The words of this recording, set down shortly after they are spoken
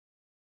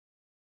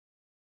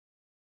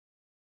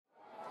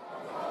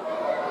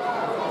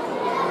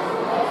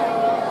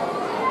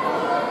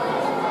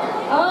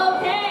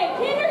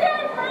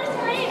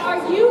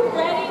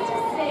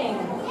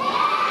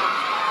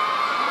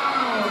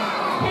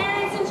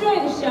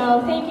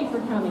show. Thank you for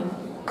coming.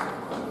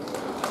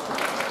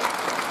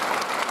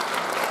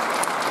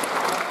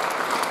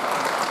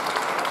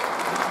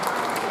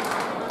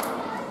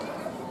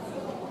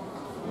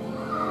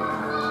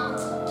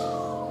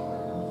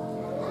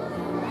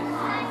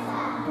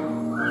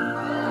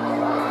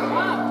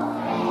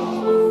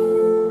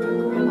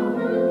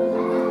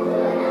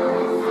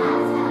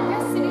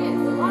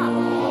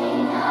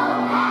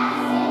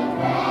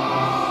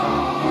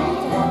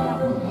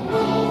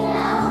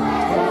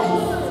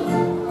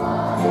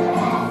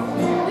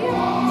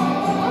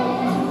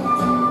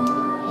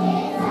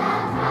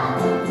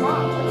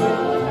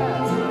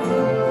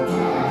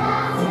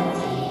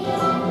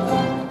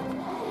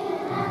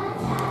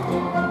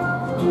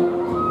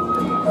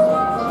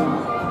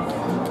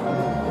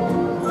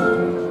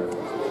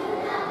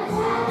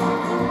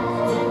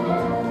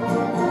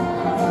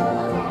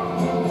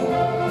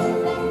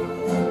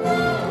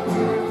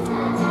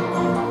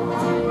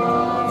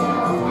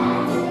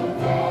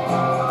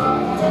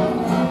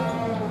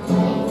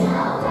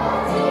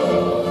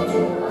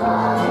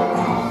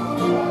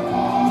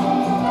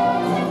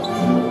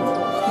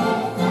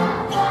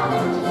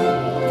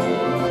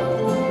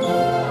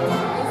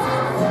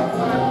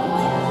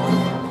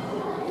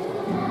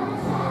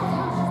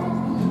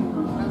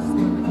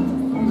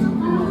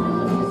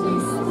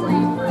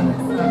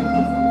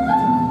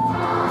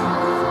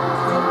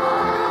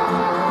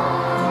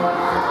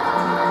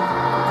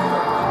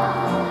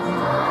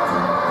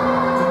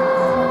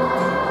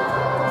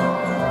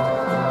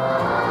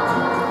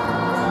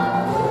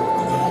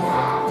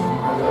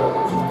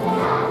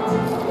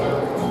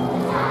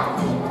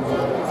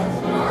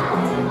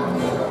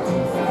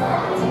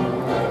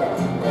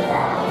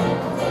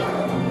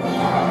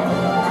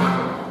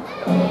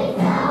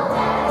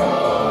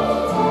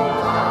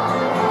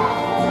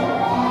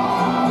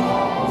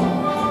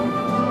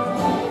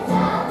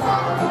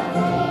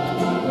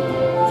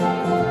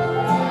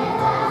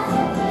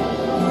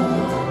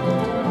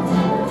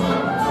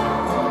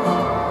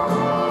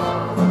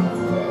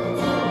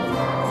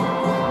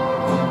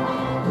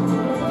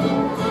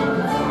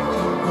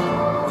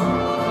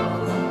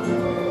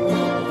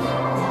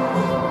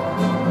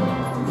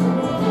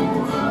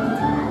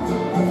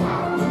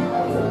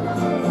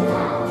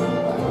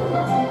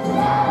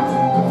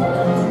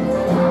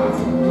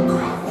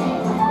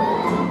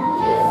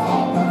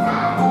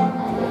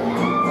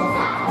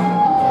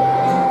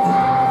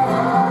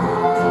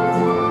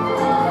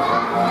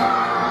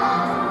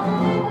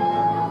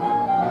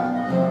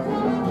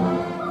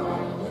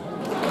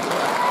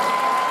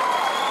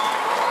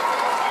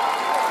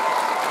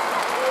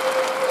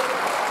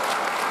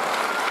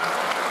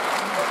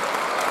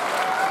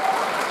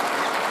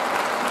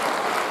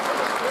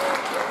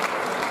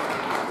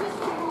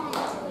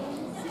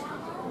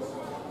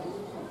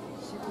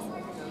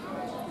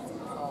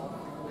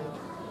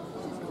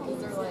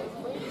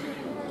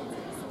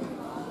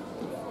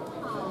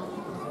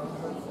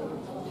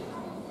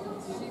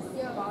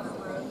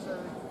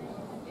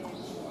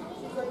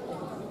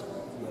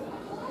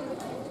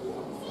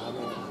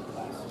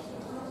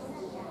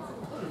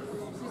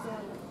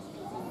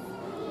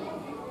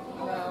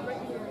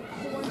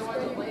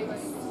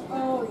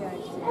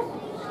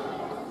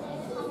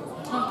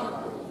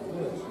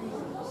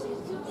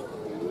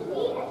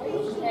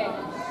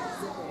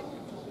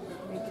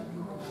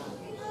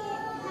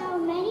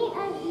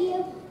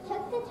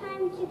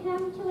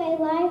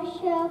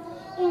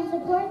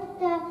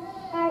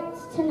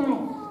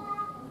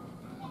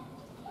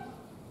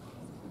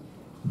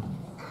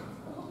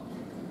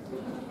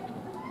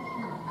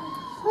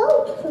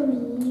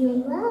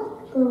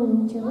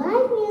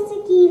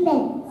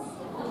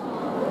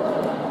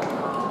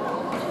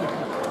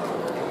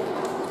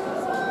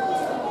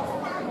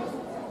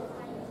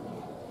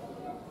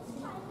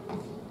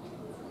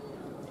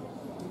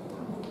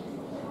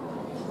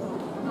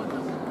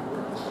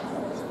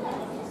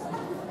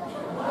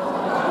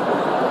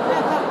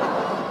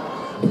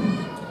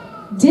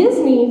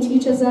 Disney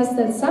teaches us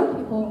that some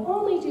people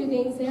only do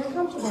things they are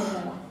comfortable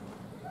with,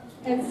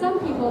 and some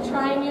people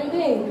try new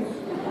things.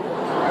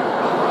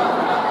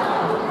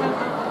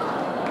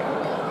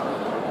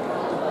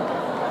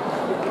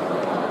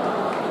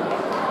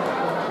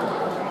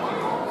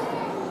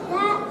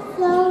 That's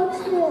so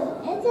true.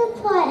 It's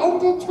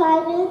important to try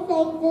new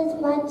things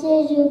as much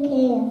as you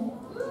can.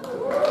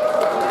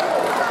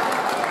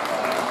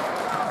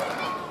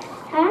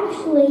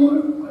 Actually,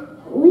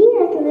 we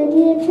recommend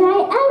you to try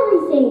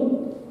everything.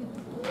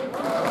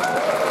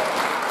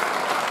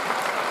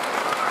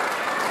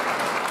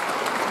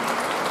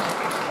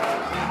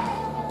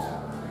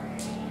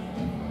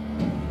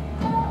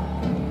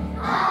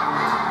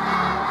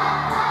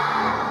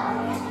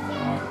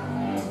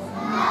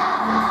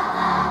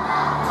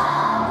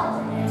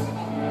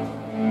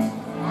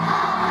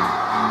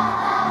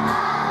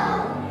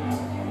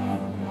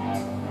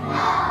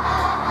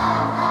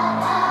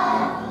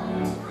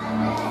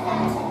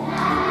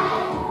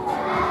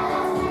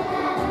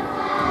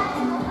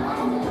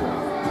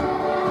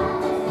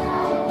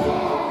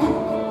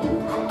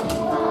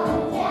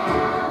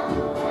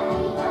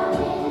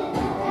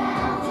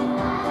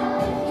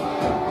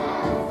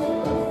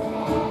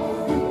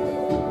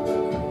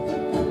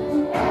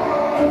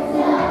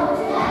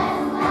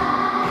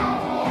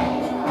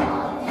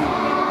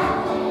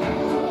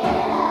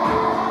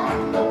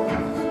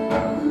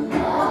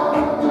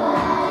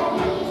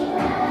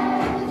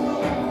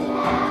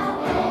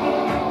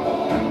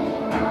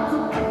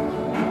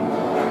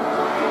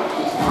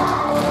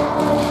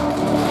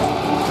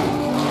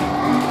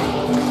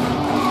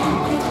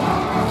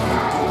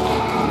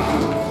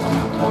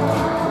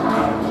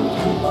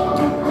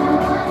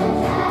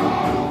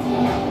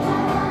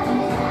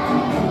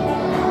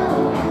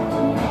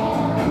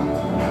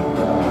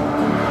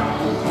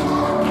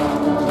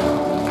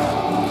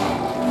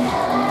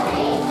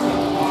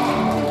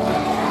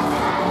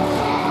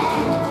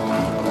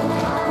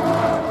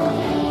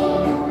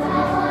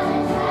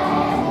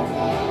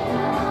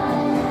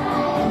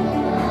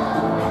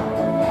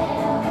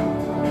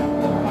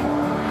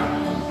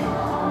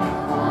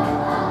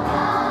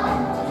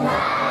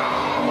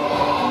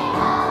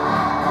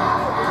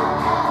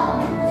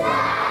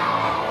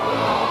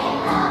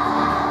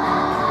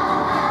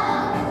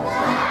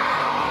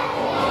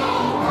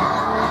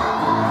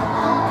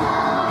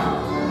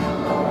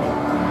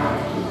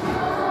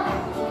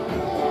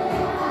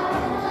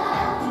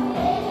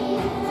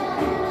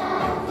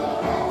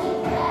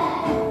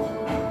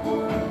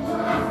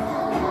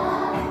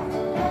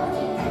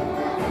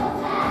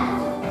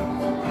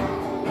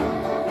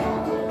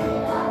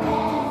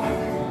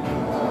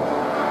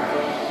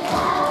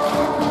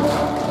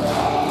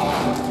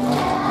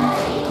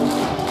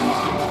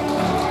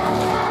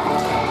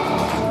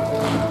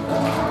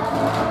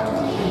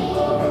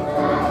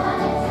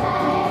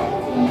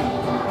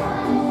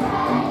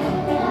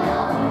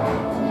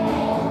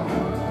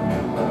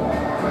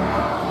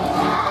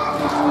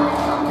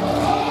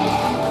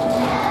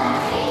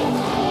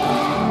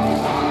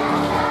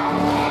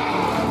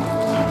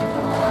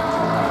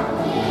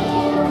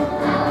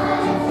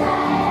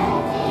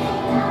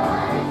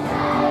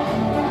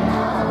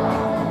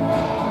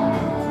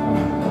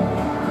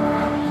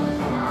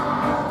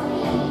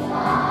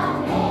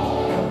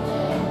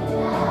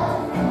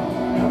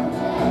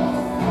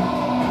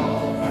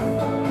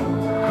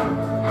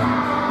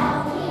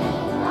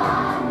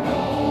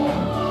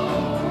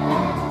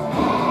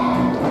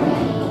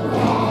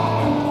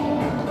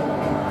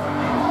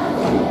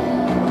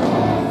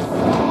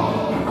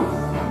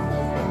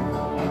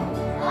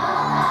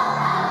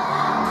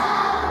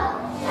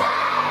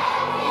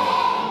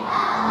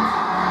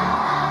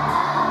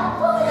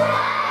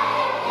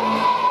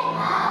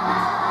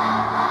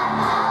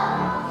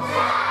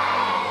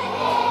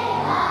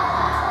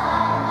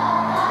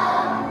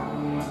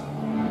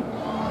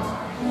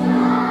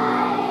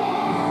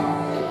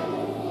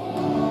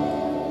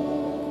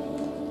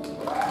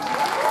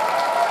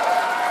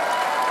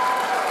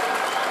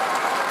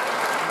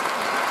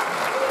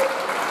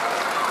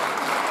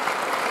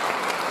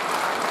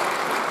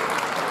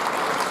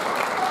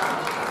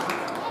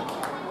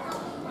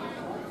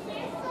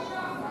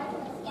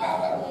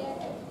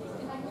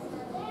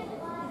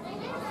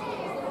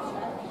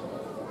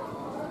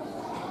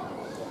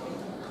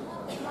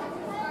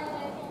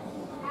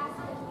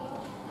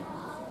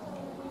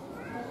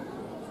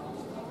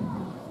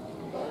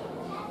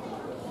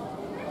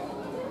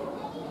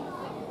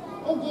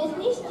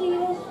 Disney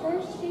Studios'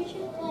 first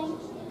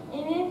feature-length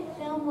animated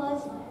film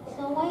was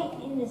Snow White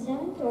and the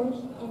Seven Dwarfs,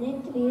 and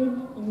it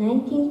debuted in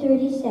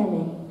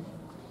 1937.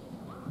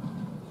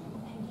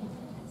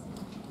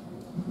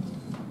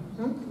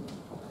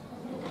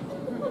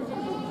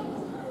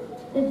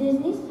 The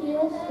Disney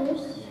Studios'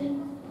 first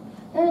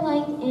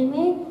feature-length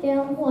animated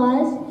film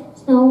was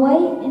Snow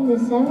White and the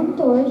Seven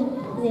Dwarfs,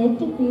 and it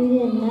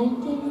debuted in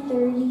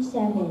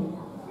 1937.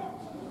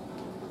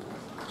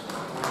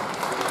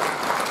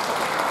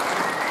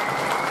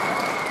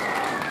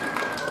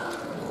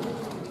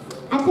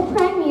 At the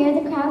premiere,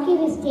 the crowd gave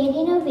a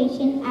standing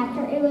ovation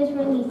after it was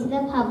released to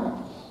the public.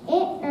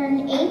 It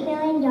earned $8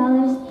 million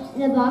in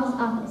the box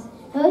office,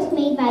 most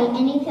made by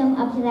any film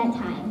up to that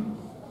time.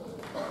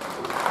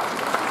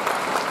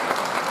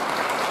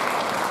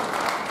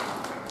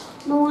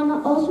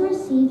 Moana also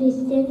received a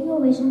standing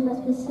ovation, but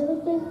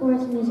specifically for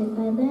its music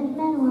by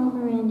Lin-Manuel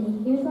Miranda.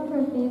 Here's one of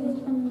her favorites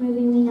from the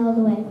movie We Know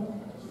the Way.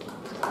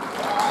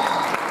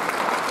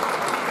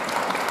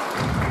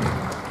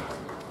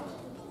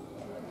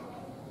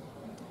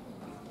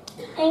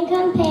 In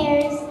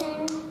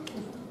comparison,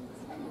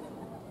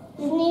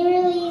 Disney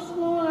released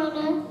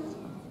Moana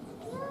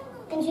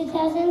in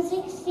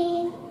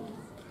 2016.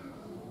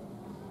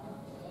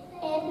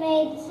 It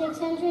made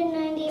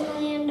 $690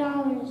 million.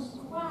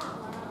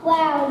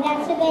 Wow,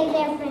 that's a big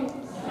difference.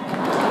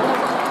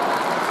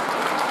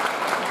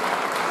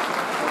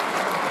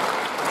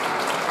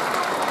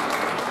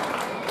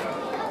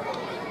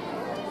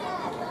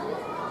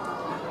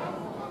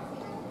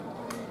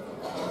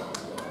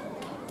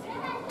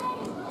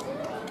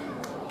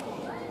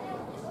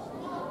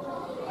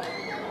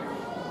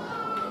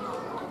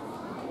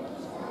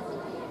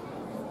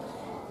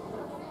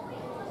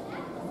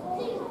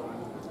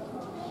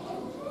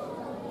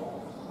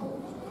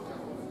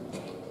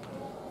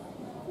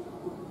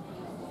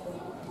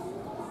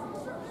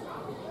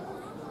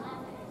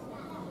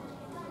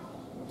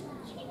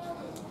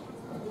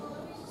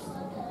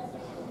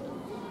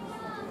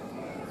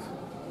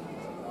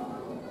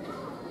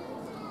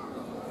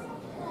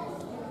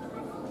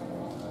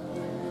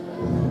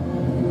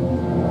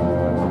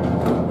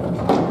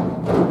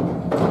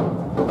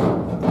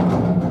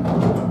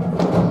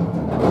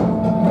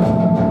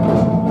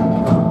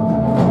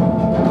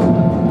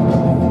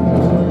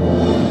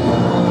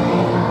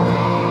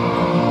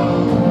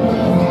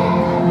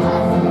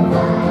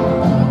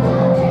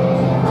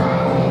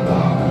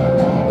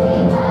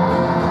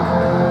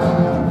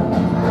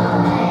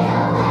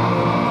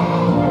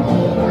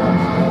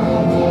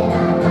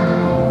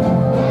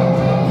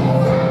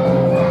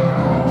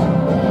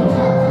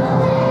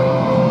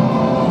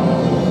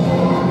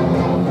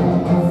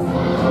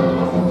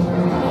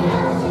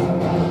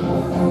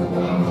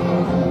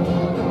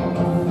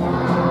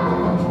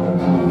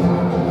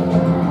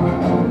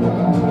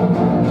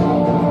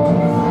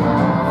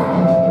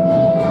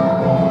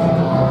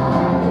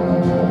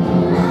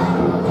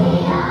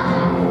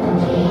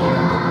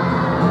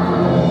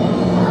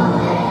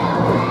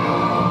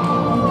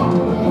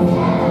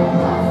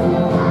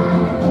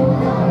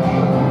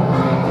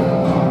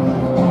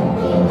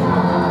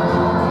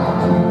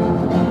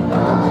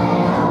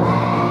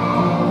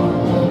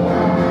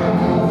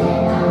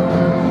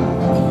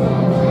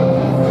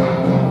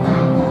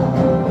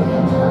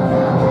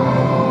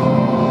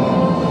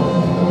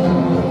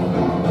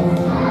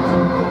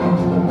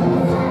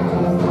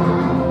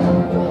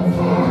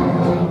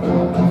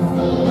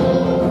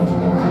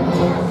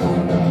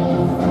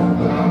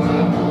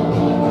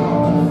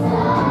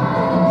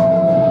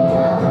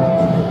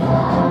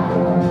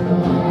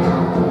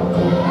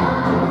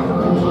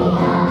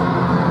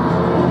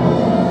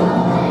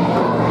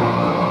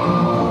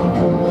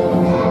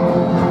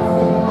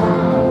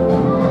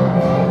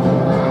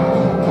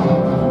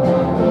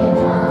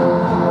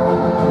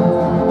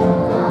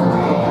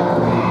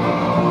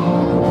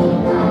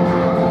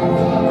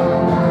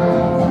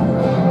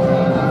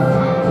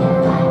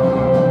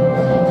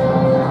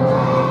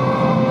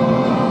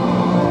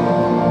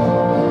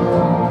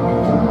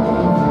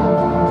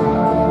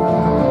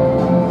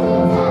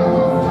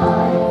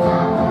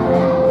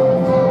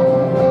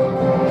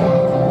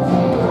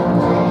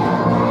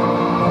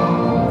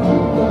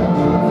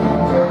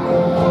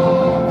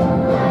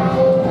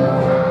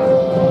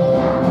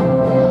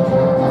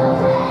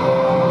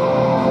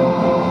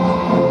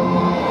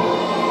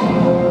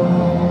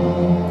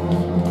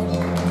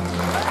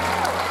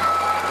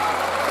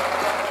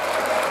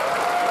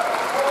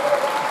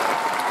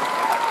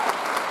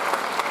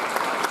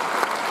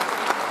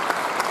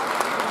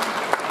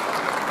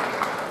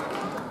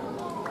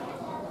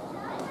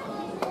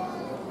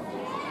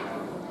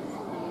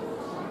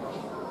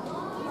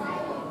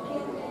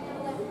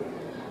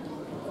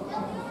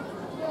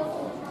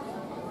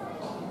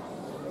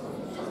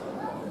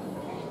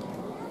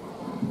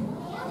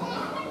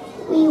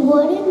 We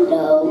wouldn't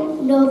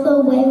know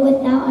the way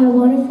without our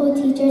wonderful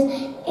teachers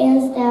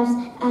and staffs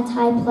at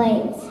High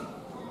Plains.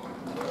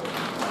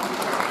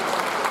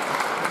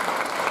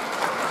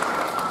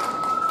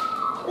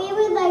 We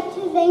would like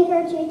to thank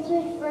our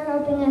teachers for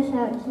helping us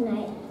out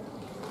tonight.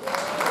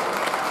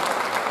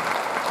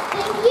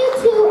 Thank you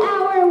to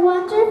our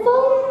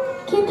wonderful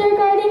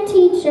kindergarten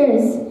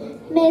teachers,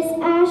 Miss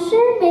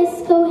Asher,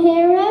 Miss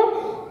Cohera,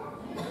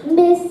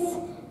 Miss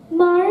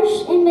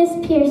Marsh, and Miss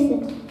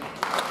Pearson.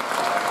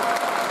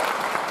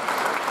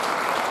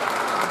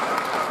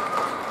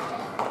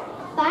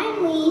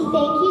 Finally,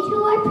 thank you to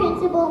our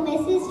principal,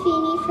 Mrs.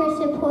 Feeney, for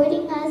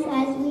supporting us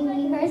as we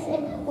rehearse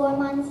and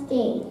perform on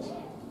stage.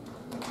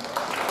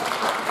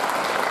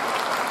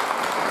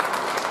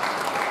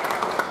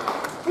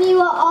 We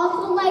would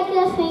also like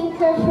to thank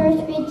our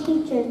first grade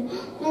teachers,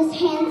 Miss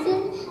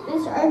Hanson,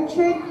 Miss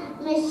Archer,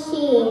 Miss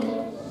Sheed.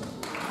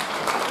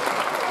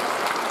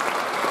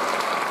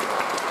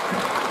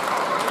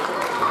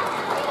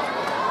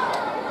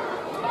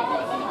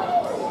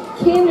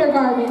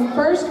 Kindergarten,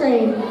 first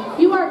grade,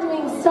 you are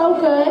doing so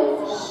good.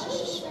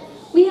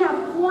 We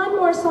have one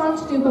more song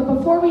to do, but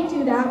before we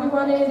do that, we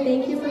wanted to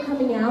thank you for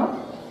coming out.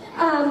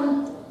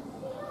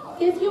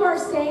 If you are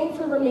staying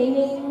for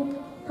remaining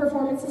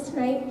performances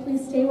tonight,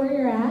 please stay where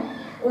you're at,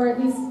 or at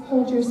least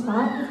hold your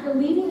spot. If you're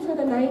leaving for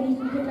the night, you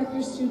can pick up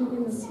your student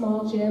in the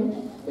small gym,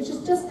 which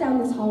is just down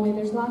this hallway.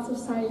 There's lots of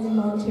signs and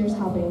volunteers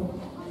helping.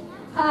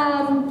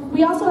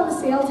 We also have a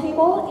sale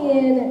table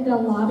in the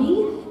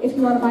lobby if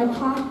you want to buy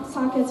pop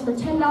sockets for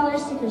 $10,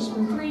 stickers for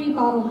 $3,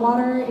 bottled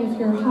water if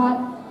you're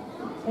hot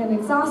and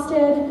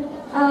exhausted.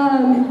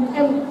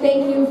 And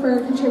thank you for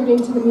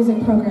contributing to the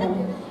music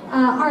program.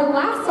 Our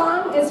last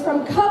song is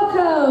from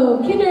Coco.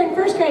 Kinder in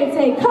first grade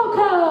say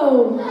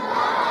Coco.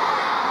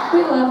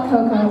 We love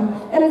Coco,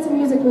 and it's a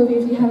music movie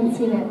if you haven't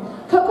seen it.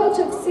 Coco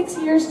took 6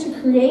 years to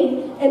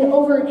create, and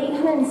over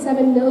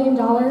 $807 million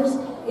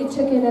it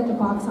took in at the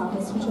box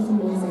office, which is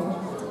amazing.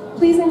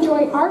 Please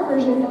enjoy our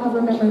version of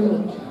Remember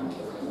Me.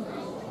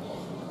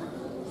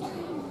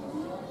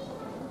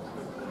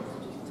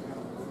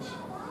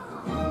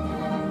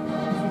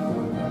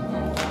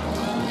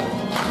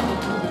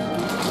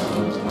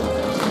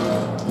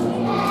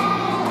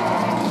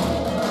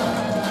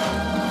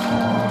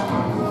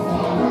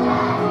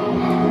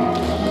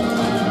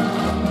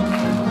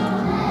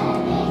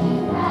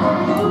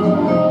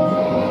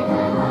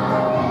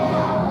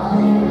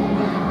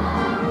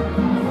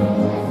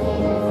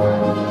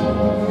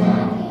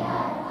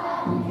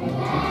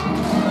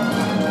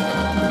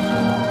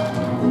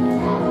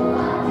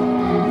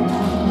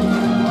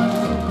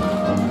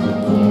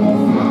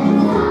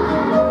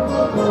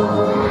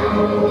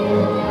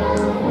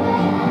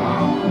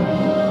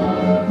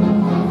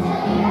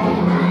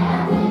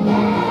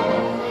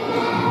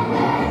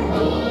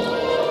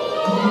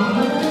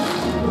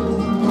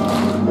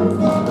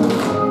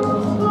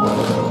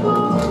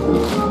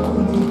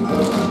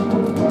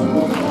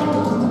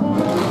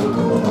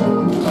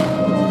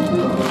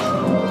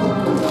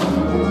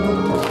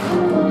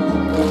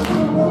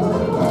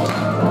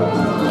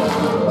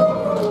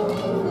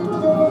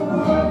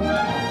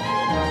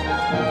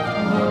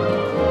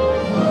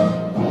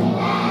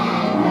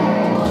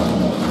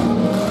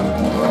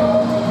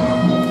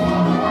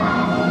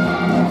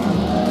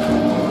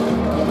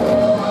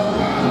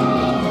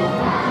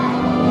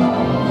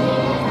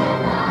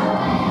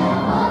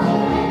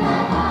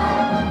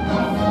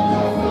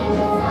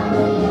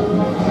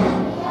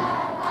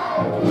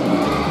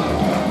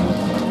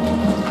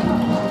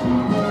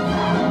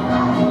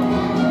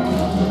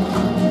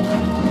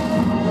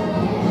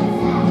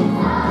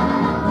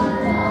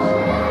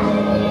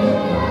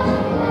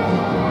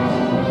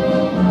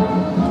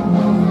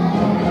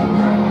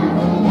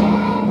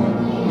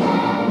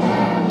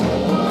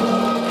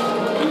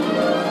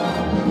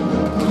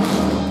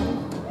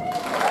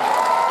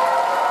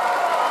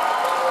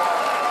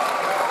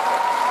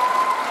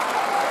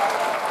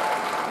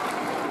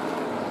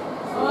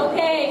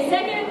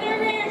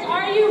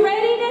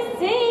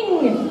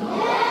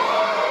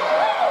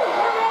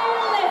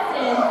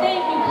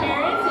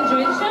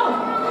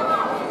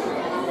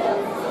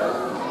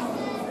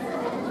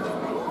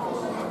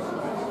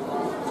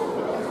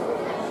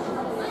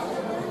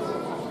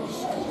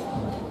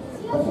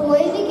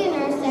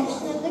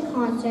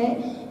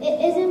 It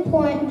is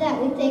important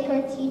that we thank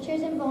our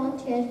teachers and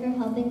volunteers for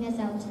helping us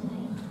out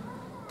tonight.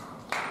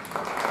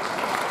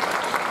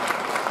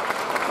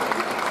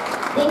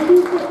 Thank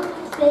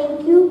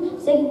you,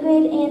 second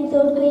grade and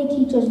third grade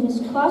teachers, Miss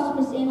Cross,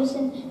 Miss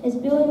Anderson, Miss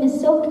Billy, Miss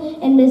Silk,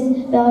 and Miss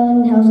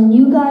Bellenhausen.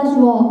 You guys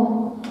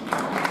rock.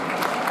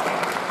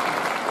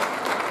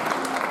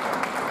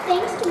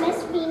 Thanks to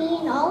Miss Feeney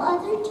and all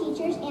other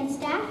teachers and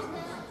staff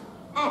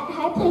at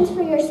High Plains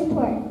for your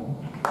support.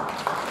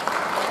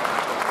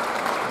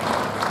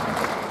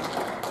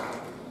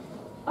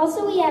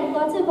 Also, we have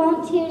lots of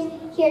volunteers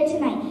here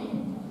tonight.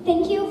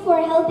 Thank you for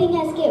helping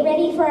us get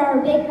ready for our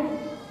big night.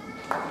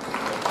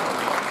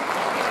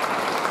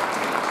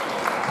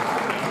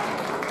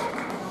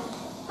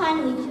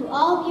 Finally, to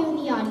all of you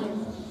in the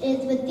audience, it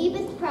is with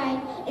deepest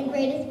pride and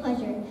greatest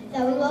pleasure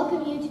that we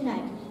welcome you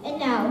tonight. And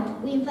now,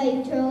 we invite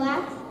you to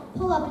relax,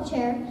 pull up a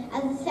chair,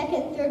 as the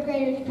second and third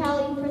graders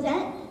proudly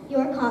present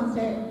your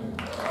concert.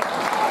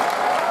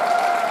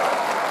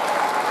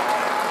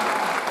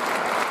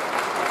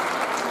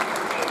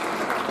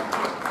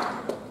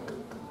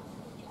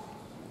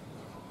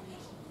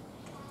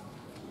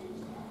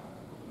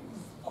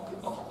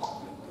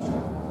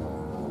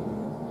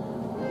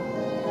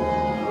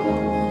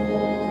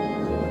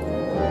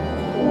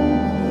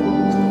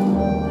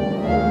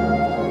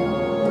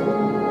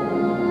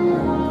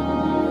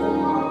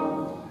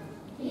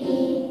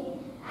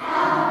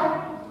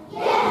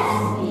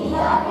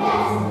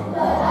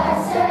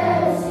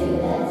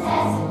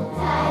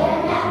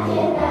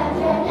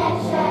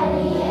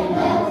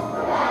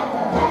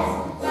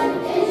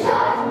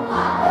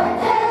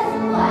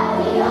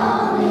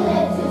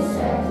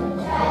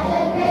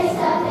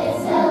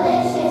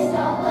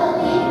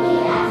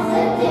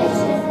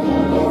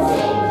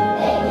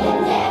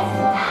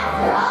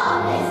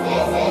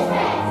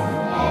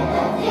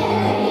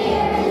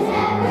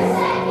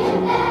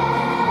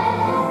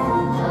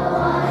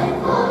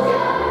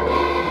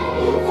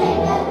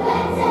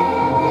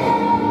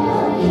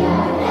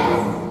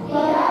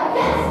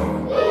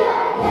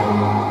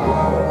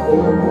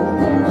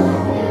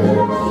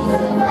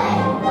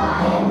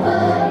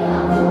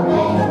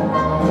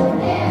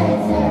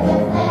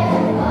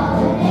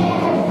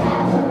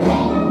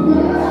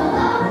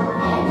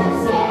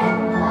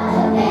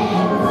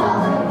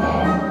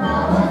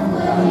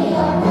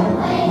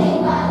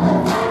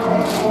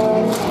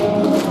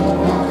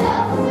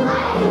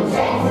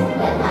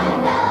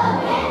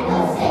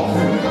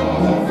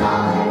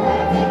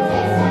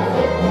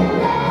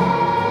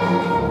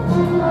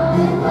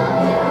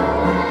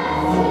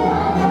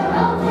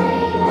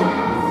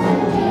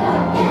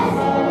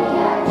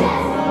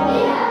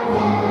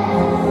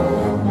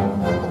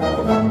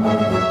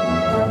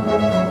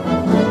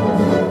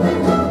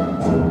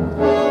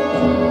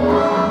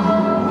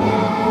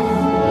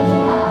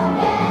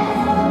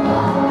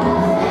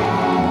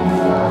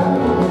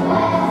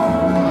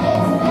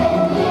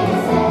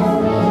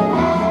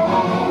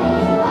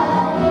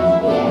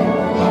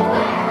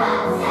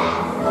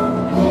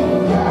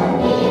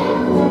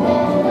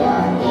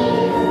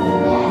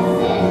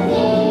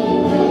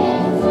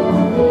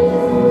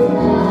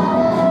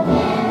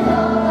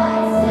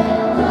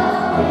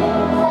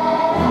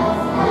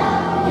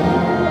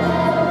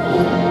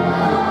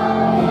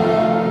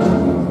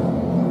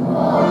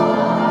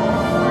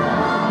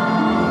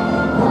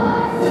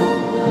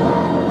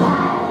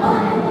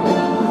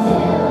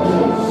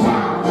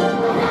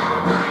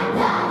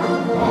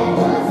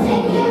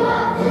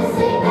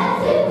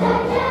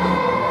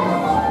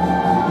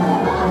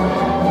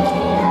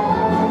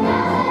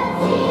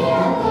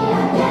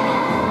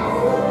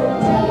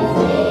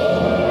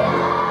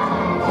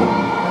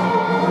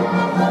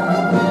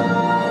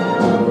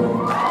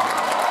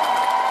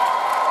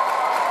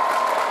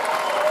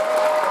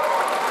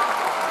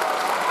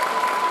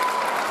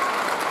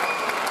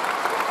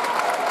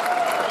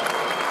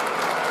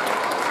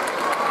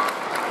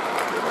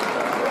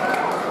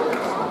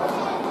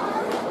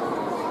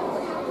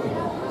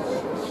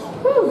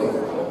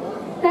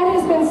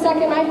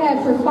 stuck in my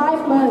head for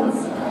 5 months.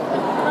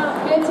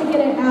 Good to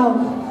get it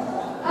out.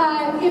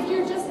 If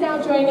you're just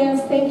now joining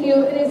us, thank you.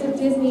 It is a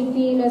Disney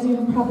theme, as you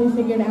have probably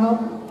figured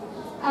out.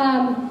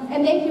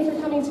 And thank you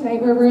for coming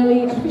tonight. We're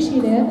really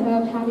appreciative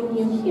of having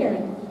you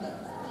here.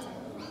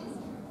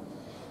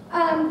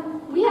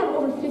 We have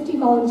over 50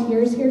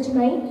 volunteers here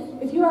tonight.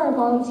 If you are a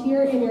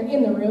volunteer and you're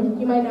in the room,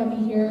 you might not be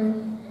here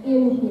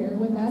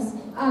with us,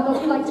 but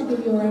we'd like to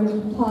give you a round of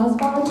applause,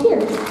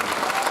 volunteers.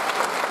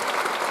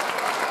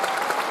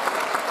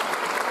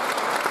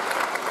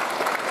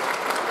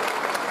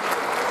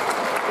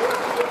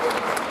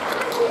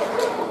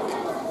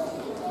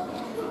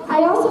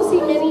 I also see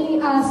many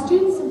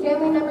students and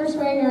family members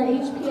wearing our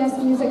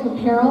HPS music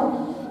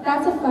apparel.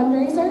 That's a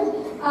fundraiser.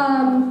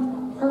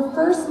 Our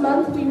first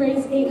month we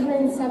raised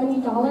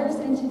 $870,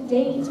 and to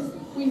date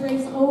we've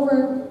raised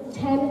over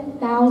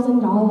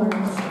 $10,000.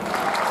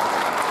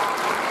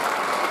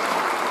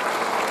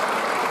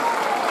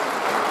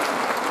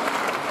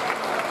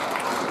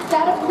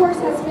 That, of course,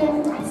 has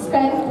been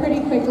spent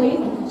pretty quickly,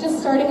 just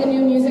starting a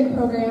new music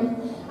program.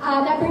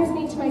 That brings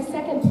me to my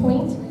second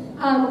point.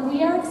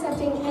 We are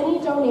accepting any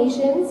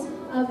donations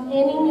of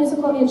any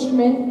musical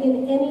instrument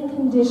in any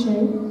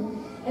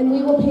condition, and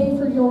we will pay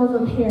for your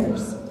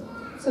repairs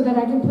so that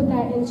I can put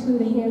that into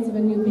the hands of a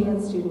new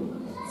band student.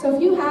 So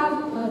if you have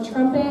a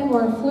trumpet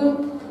or a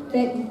flute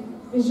that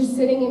is just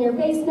sitting in your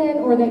basement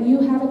or that you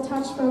haven't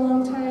touched for a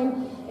long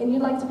time and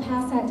you'd like to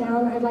pass that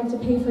down, I'd like to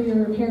pay for your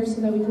repairs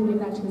so that we can give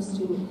that to a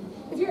student.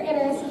 If you're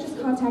interested, just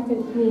contact me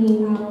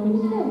when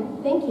you can.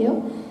 Thank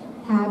you.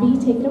 Abby,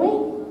 take it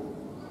away.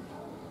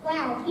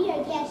 Wow,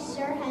 Peter Guest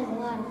sure has a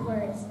lot of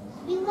words.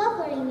 We love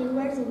learning new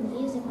words in the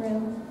music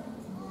room.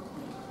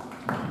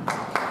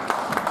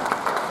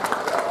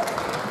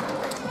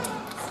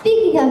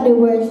 Speaking of new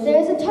words, there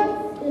is a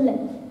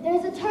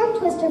tongue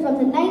twister from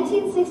the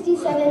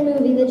 1967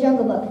 movie The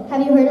Jungle Book.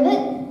 Have you heard of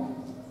it?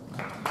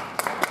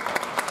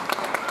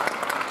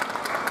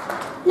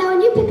 Now,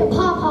 when you pick a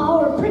pawpaw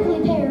or a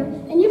prickly pear,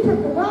 and you prick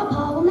a raw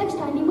paw, well, next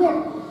time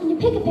beware. When you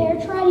pick a pear,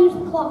 try to use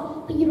the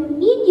claw, but you don't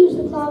need to use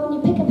the claw when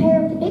you pick a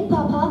pear with the big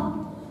pawpaw.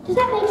 Does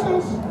that make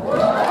sense?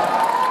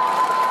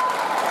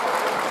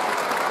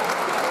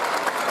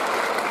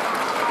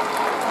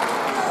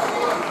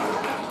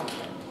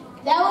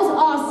 That was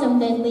awesome,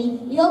 Bentley.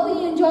 We hope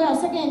you enjoy our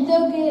second and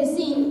third grade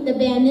scene, The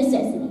Bare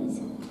Necessities.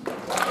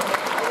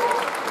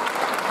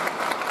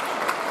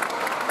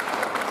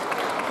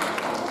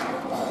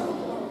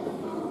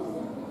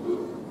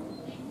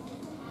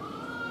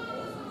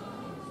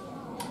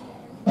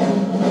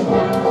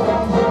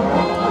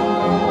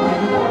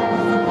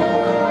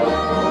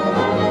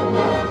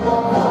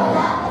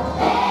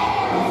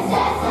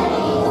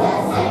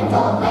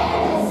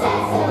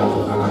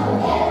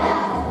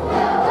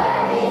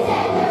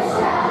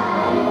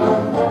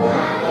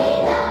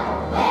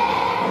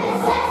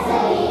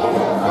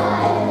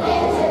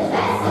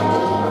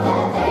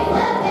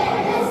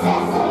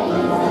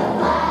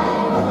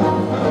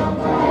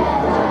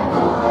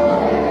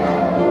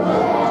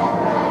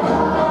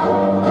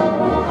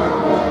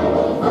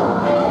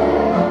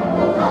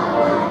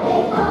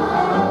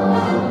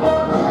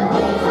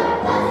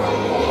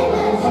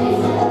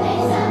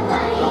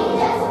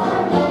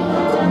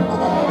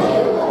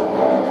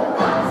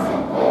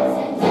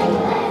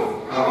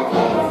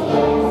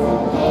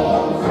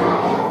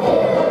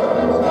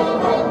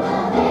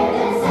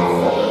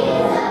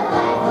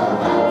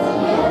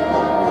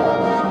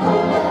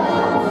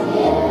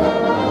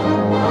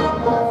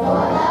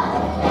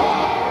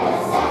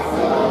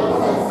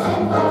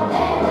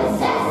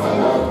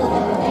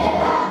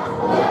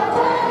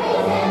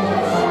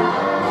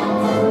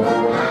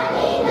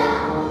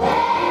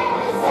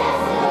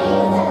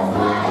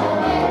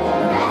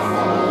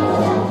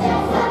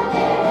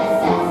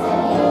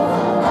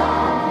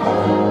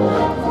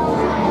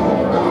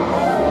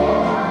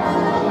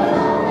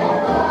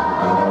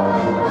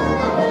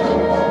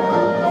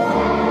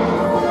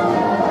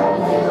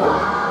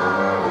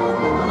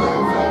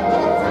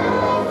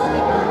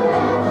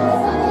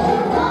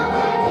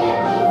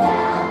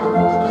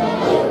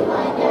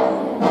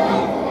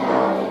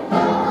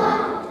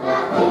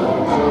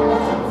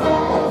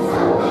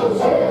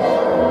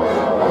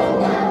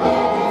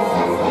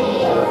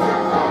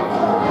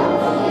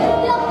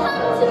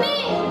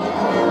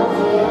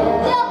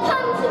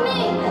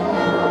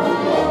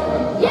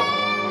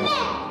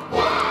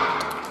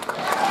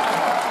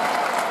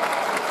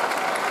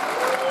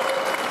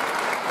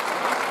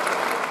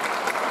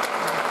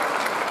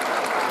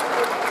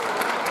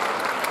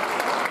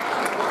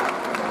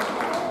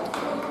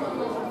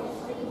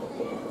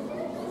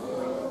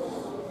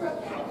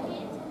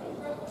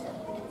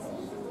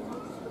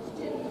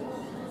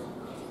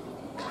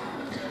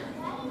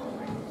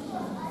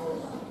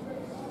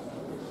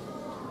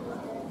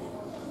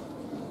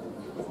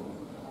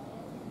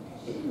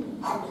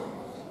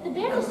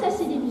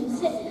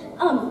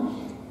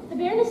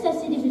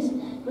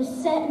 was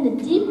set in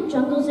the deep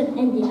jungles of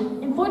India.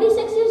 And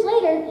 46 years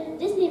later,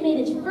 Disney made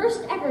its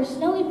first ever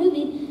snowy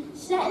movie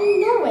set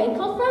in Norway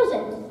called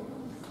Frozen.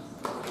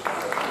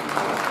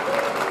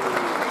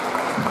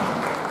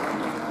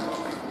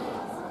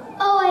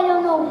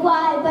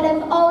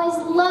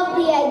 love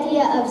the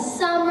idea of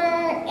summer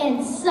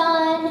and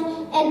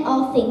sun and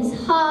all things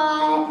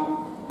hot.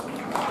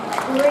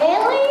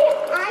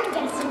 Really? I'm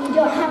guessing you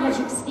don't have much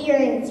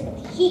experience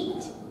with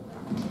heat.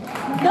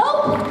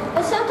 Nope,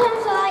 but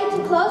sometimes I like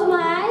to close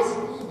my eyes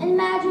and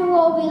imagine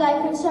what it'll be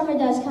like when summer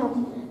does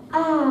come.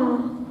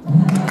 Ah.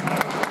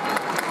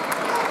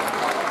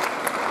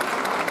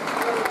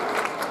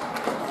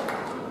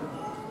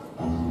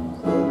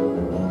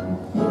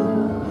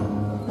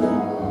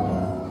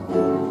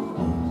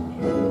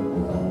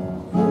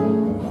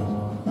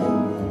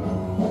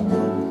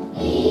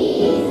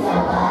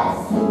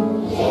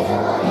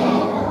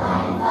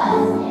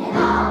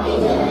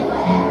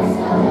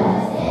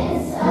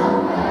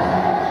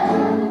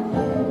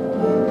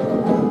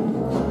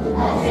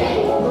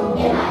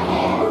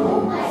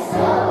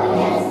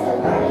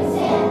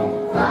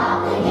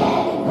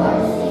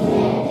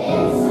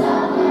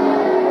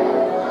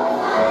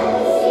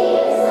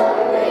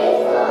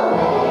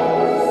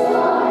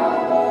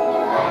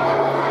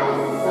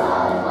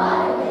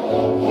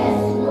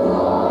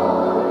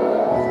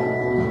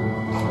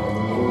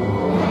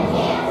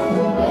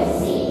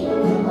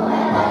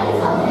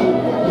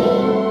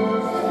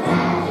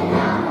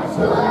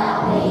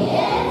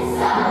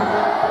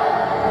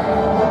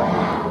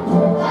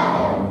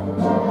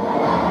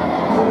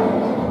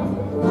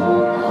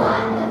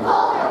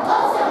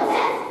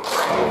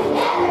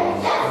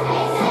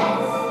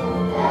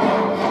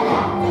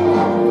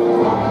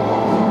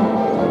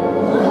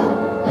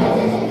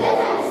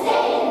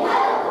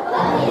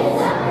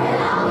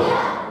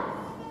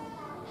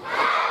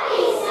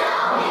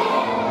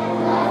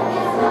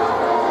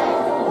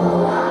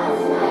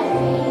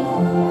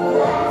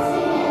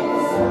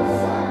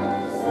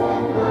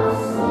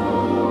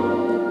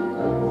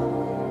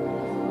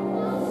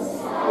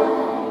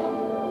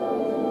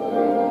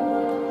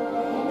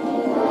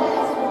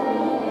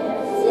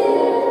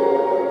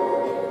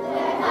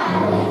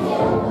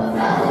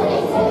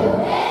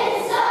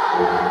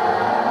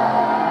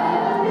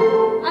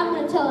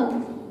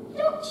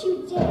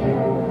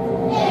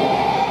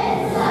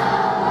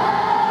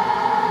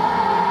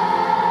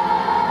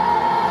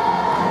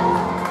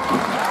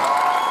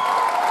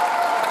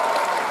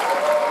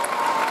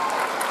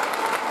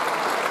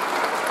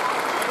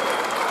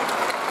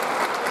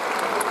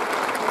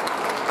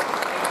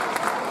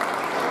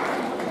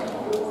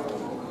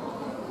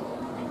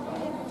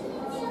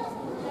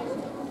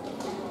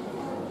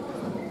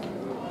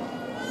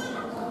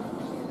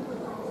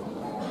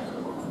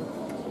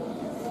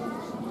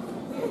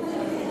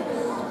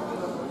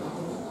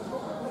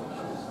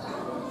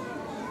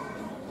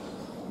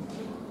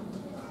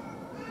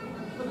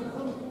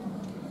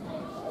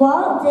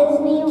 Walt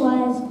Disney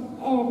was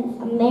an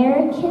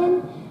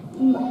American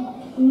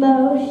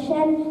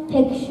motion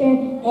picture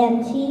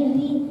and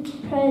TV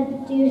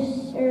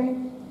producer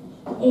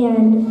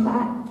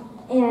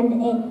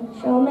and a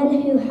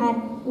showman who had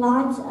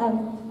lots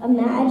of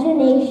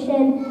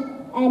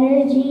imagination,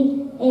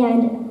 energy,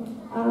 and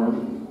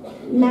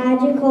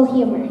magical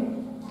humor.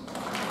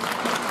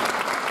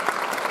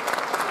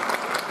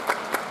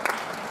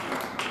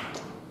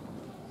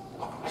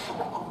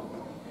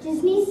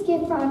 Disney's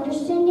gift for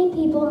understanding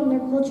people and their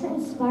culture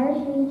inspired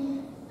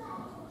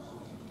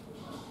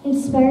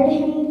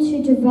him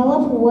to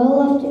develop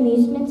well-loved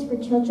amusements for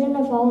children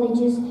of all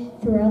ages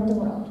throughout the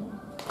world.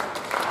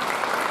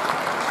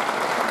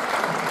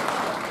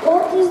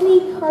 Walt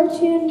Disney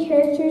cartoon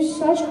characters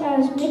such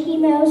as Mickey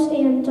Mouse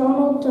and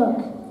Donald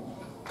Duck.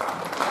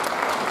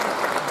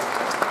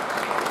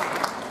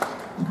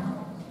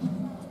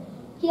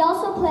 He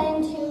also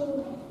planned to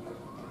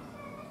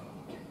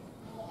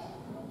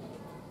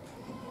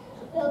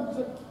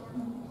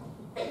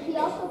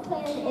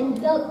and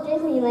built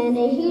Disneyland,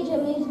 a huge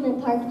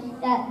amusement park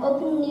that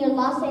opened near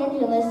Los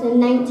Angeles in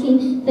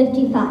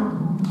 1955.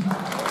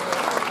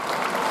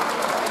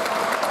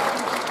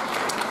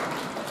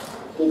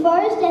 Before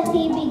his death,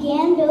 he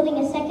began building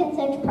a second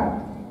such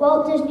park,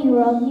 Walt Disney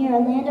World, near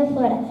Orlando,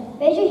 Florida.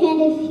 Raise your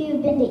hand if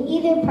you've been to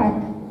either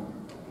park.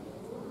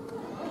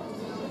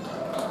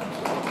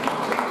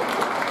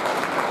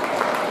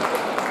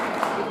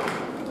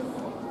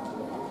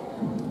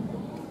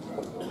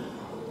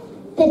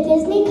 The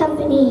Disney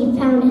company he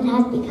founded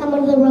has become one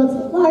of the world's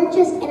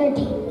largest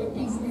entertainment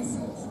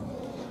businesses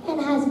and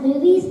has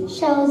movies,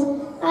 shows,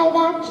 live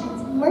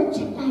actions,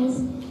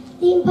 merchandise,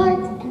 theme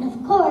parks, and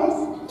of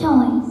course,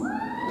 toys.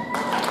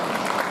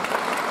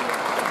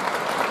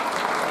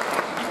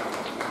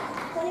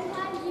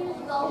 25 years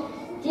ago,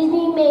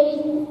 Disney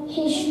made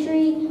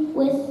history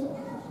with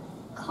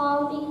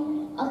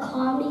a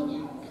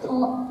comedy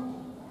called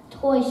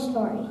Toy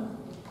Story.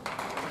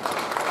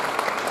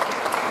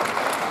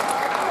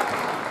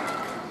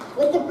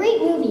 With a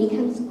great movie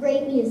comes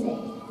great music.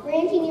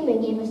 Randy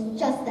Newman gave us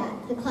just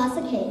that, the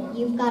classic hit,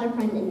 You've Got a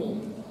Friend in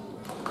Me.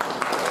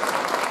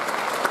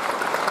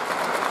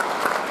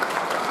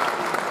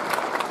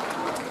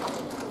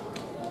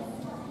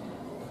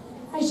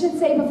 I should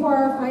say before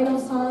our final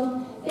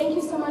song, thank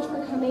you so much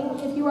for coming.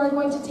 If you are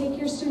going to take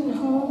your student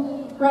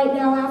home right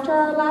now after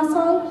our last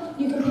song,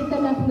 you can pick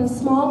them up in the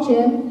small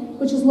gym,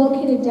 which is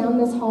located down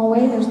this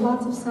hallway. There's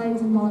lots of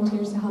signs and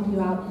volunteers to help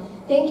you out.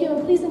 Thank you,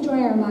 and please enjoy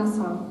our last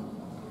song.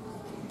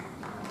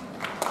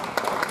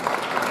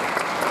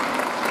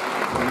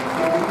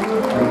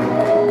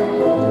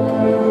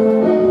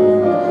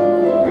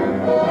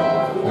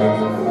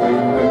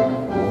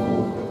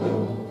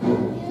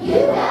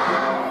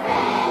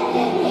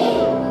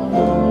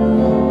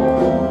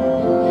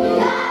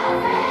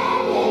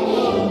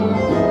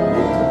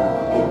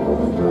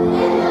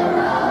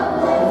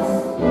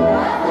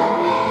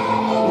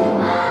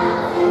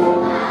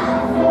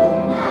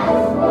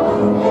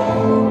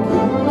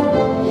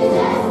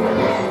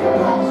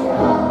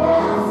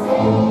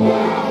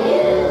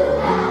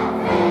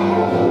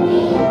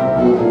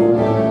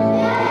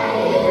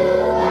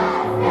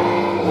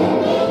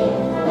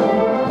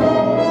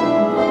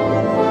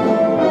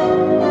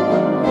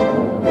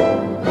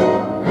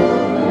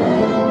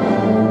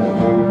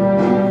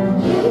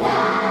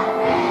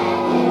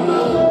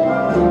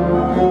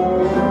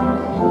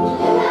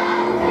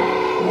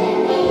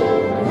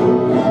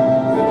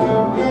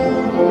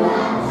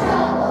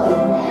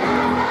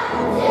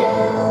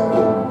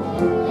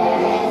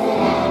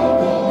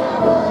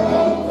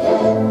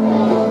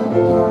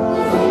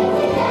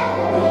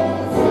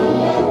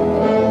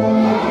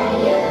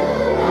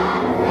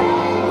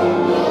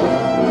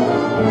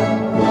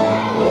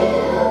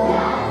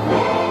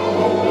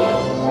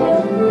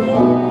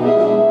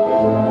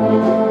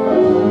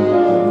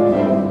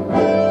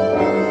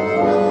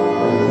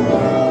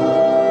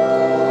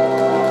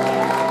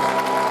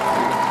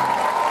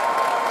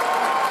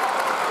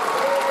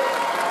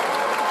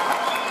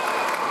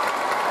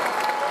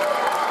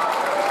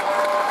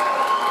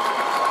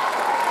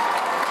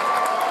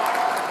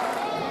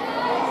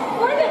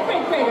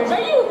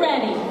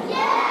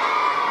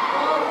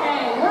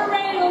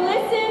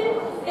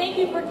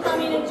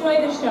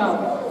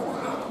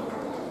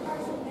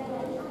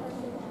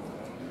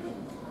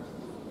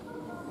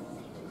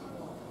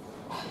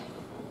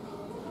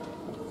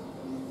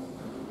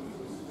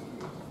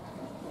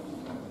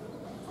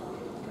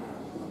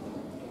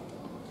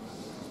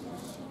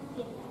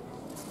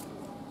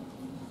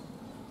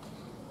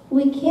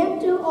 We can't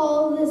do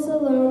all of this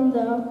alone,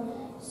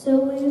 though,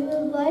 so we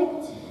would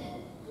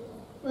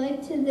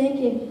like to thank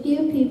a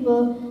few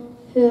people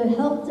who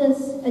helped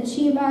us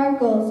achieve our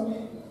goals.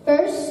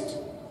 First,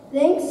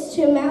 thanks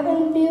to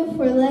Mountain View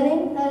for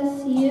letting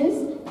us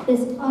use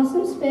this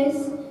awesome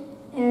space,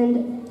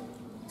 and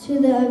to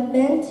the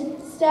event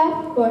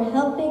staff for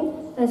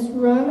helping us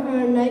run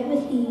our night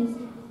with ease.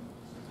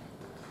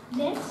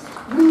 Next,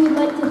 we would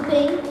like to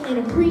thank and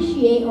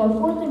appreciate our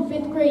 4th and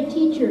 5th grade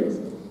teachers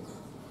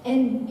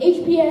and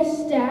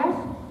HPS staff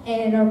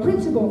and our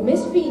principal,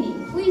 Miss Feeney.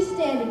 Please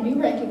stand and be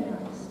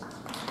recognized.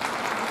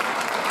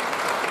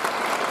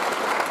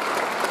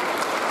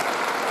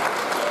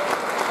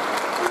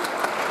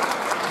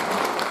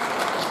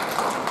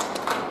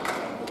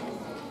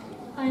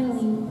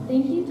 Finally,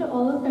 thank you to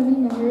all the family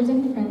members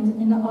and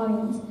friends in the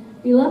audience.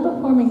 We love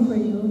performing for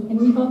you, and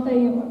we hope that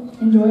you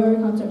enjoy our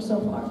concert so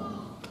far.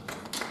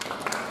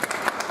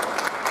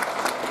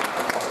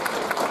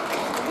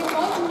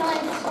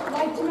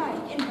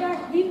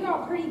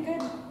 Pretty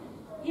good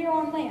here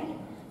on land.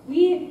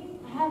 We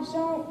have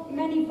so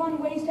many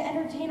fun ways to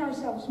entertain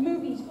ourselves: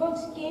 movies,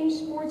 books, games,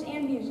 sports,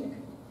 and music.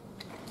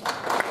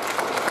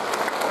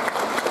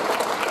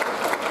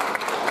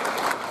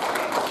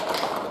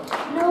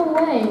 No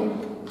way.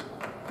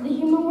 The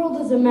human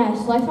world is a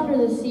mess. Life under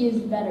the sea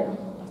is better.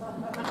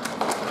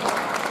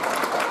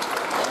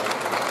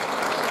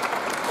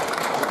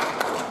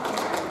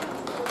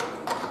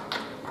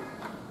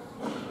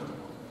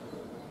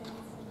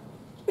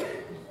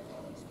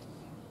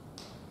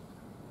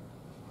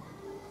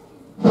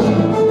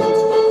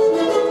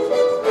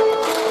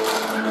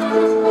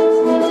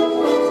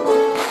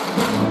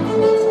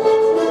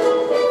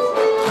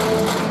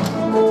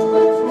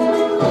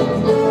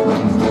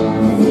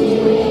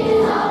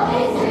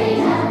 Always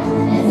greener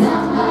than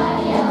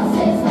somebody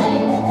else's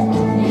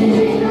lake.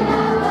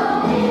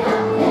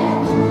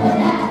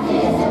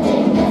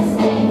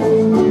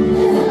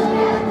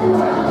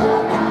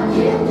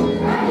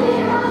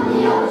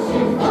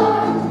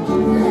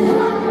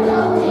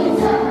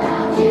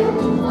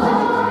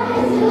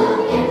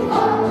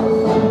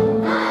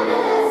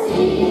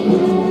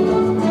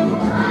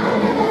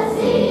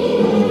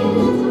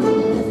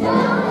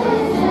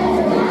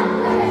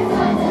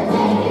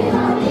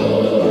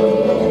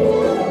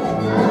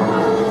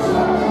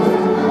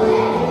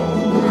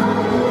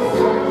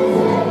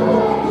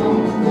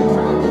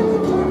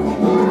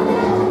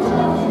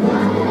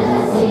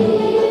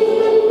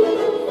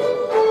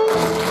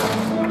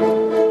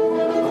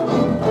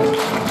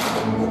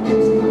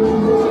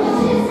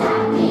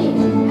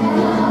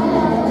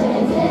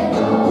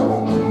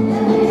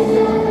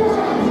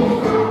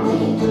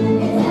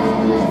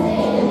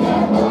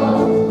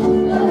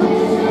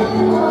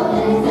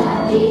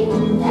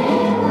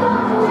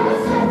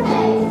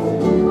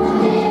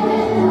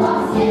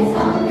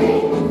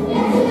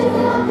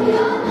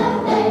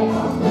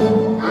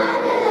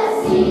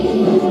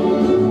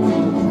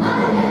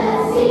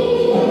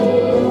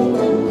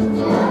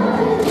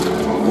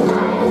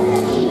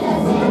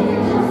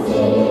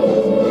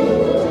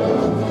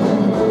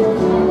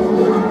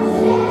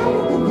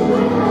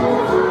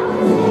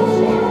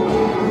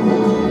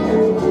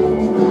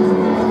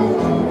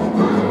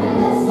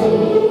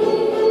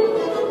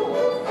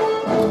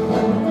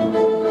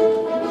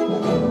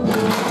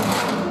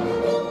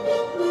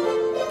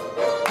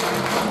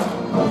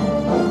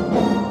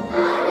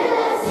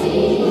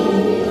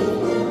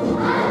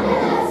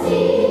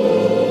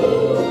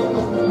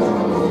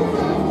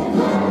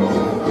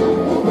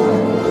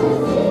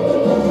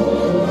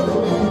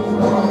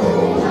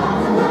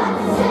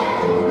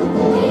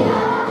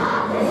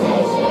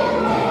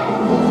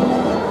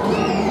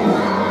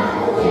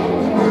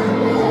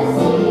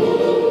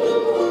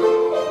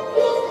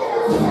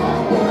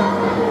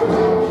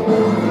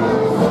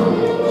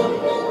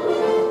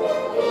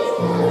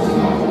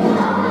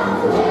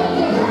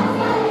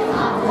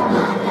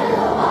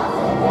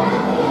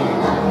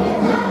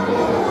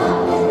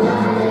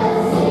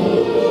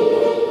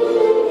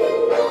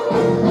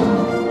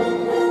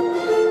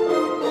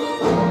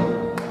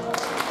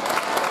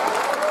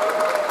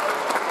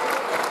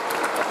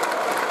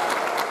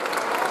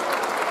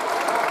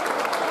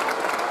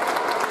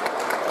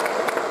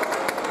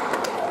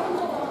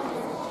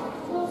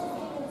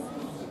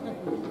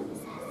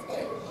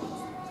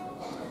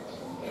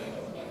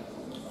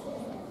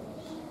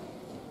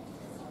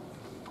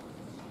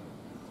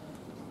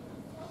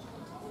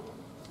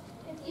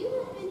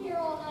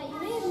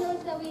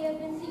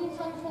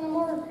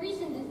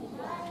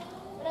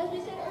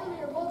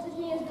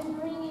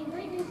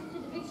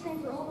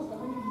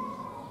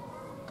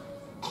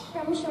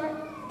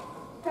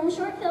 From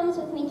short films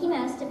with Mickey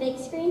Mouse to big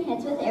screen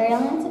hits with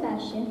Ariel and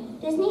Sebastian,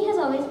 Disney has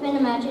always been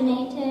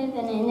imaginative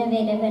and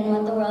innovative in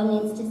what the world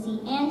needs to see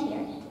and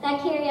hear.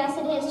 That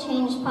curiosity has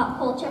changed pop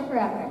culture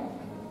forever.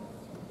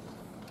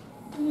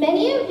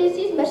 Many of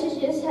Disney's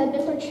messages have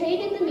been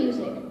portrayed in the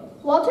music.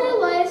 Walter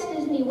Elias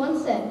Disney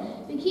once said,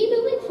 "We keep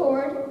moving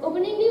forward,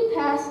 opening new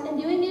paths and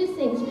doing new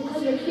things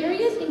because we're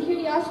curious and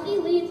curiosity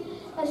leads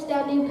us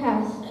down new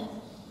paths."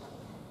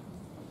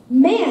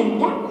 Man,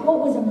 that quote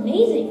was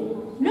amazing.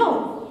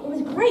 No, it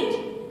was great.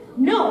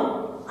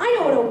 No, I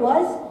know what it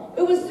was.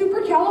 It was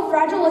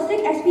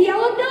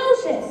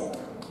supercalifragilisticexpialidocious.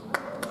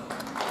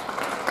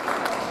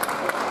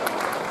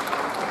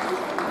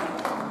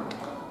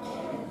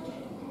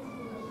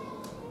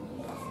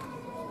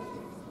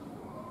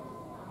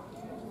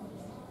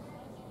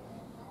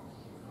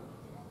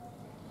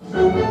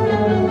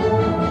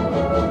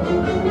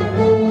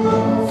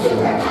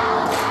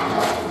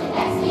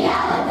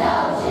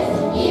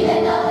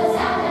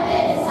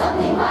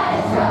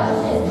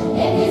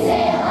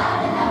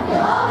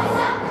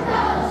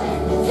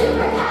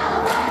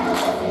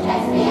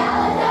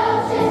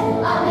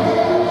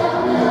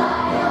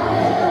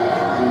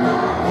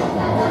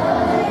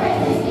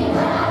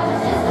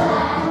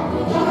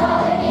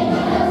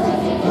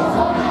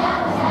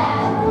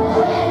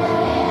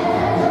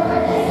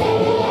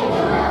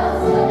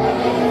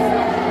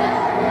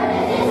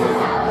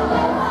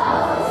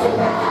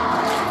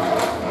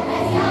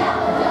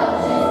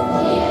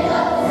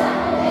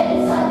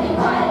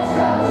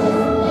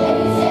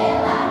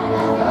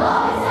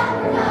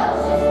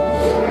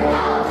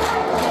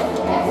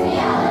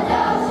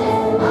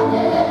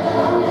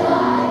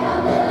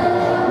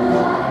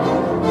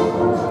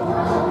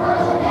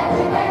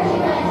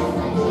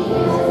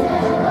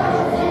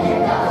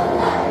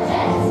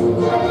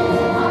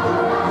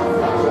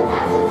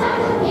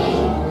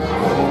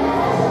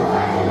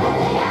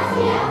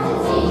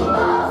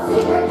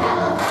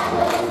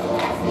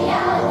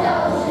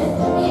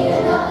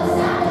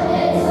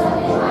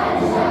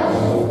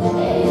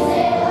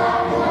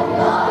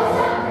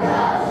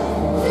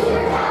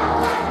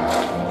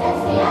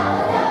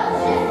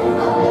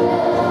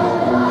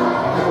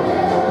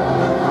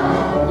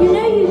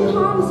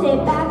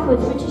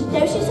 Which is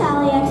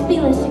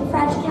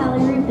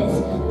docious-ali-expialistic-fragicalirupus.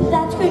 But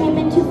that's going a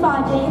bit too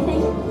far, do you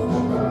think?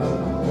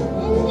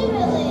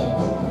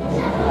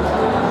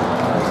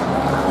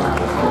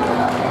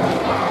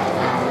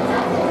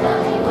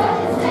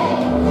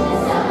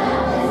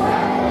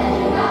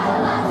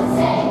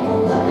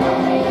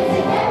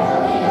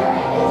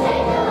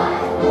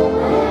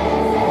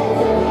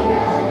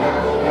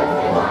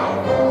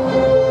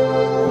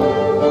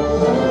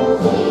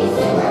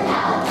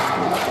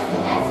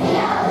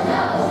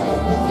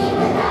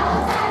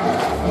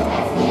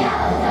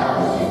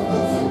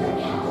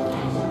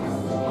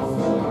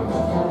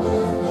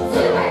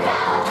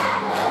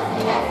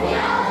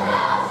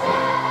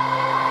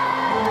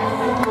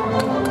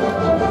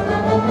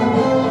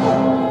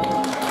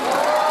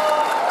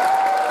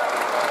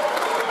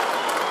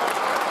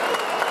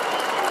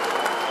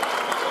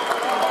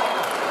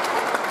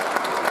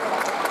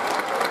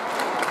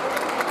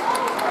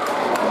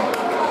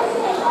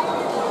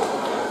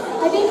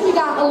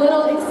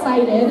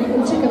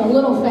 And took it a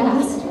little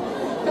fast,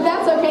 but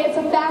that's okay. It's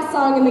a fast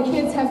song, and the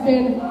kids have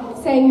been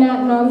saying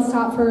that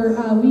nonstop for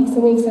weeks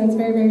and weeks, and it's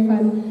very, very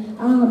fun,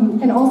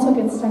 and also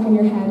gets stuck in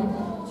your head.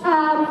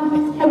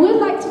 I would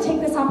like to take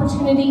this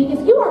opportunity.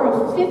 If you are a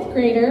 5th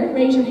grader,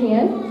 raise your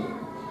hand.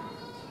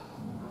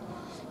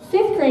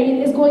 5th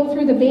grade is going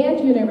through the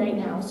band unit right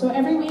now, so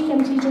every week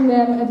I'm teaching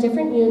them a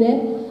different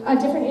unit, a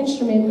different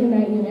instrument in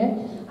that unit,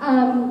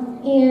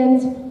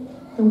 and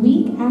the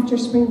week after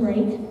spring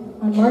break,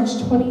 on March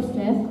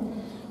 25th,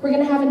 we're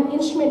going to have an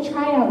instrument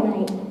tryout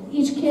night.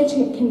 Each kid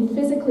can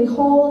physically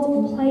hold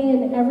and play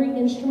in every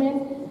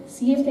instrument,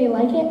 see if they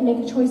like it, and make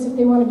a choice if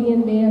they want to be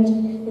in band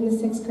in the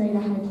 6th grade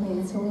at High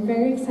Plains. So we're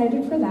very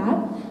excited for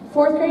that.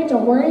 4th grade,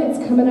 don't worry, it's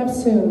coming up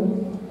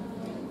soon,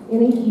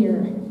 in a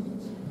year.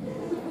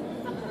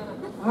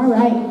 All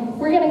right,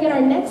 we're going to get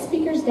our next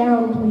speakers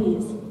down,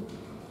 please.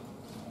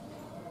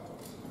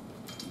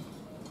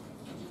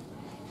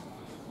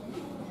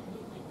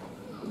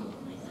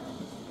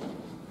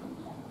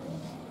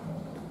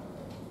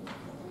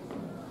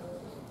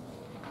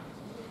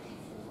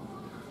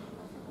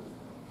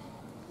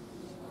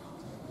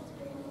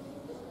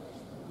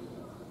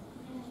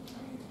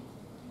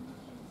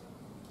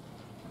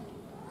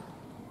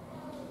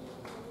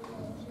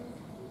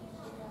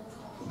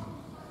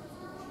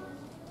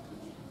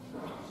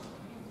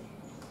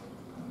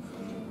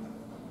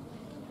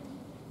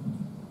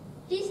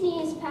 Disney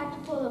is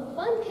packed full of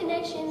fun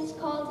connections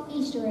called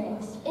Easter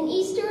eggs. An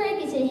Easter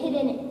egg is a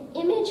hidden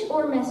image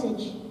or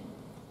message.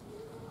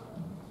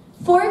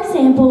 For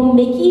example,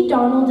 Mickey,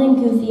 Donald, and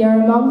Goofy are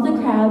among the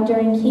crowd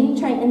during King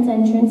Triton's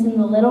entrance in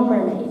The Little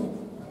Mermaid.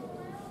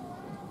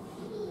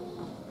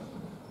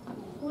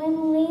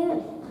 When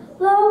Lilo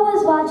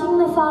was watching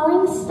the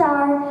falling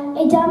star,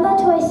 a Dumbo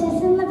toy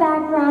sits in the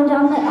background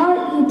on the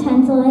art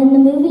utensil in the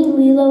movie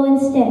Lilo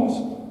and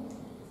Stitch.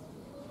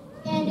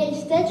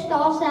 sketch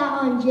doll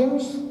sat on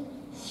Jim's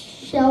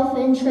shelf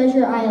in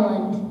Treasure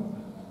Island.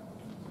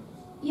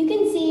 You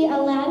can see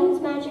Aladdin's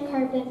magic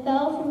carpet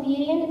fell from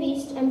Beauty and the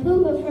Beast and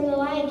Pumbaa from The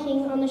Lion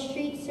King on the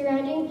streets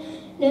surrounding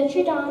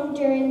Notre Dame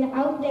during the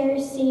Out There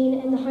scene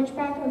in The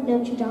Hunchback of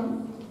Notre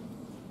Dame.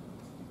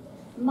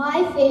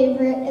 My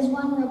favorite is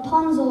when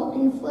Rapunzel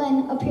and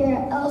Flynn appear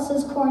at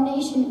Elsa's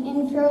coronation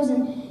in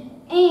Frozen,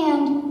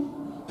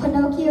 and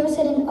Pinocchio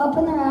sitting up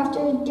in the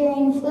rafters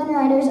during Flynn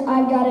Rider's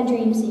I've Got a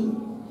Dream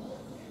scene.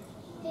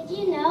 Did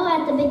you know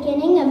at the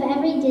beginning of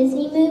every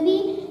Disney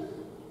movie,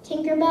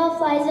 Tinkerbell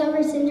flies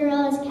over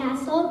Cinderella's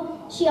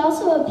castle? She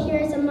also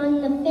appears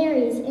among the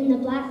fairies in the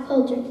Black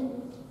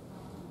Cauldron.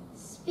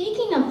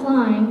 Speaking of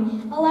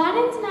flying,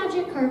 Aladdin's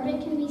magic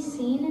carpet can be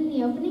seen in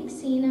the opening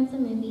scene of the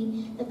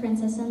movie The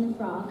Princess and the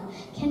Frog.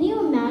 Can you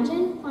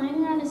imagine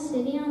flying around a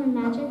city on a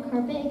magic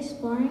carpet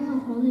exploring a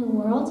whole new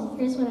world?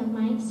 Here's what it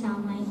might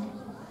sound like.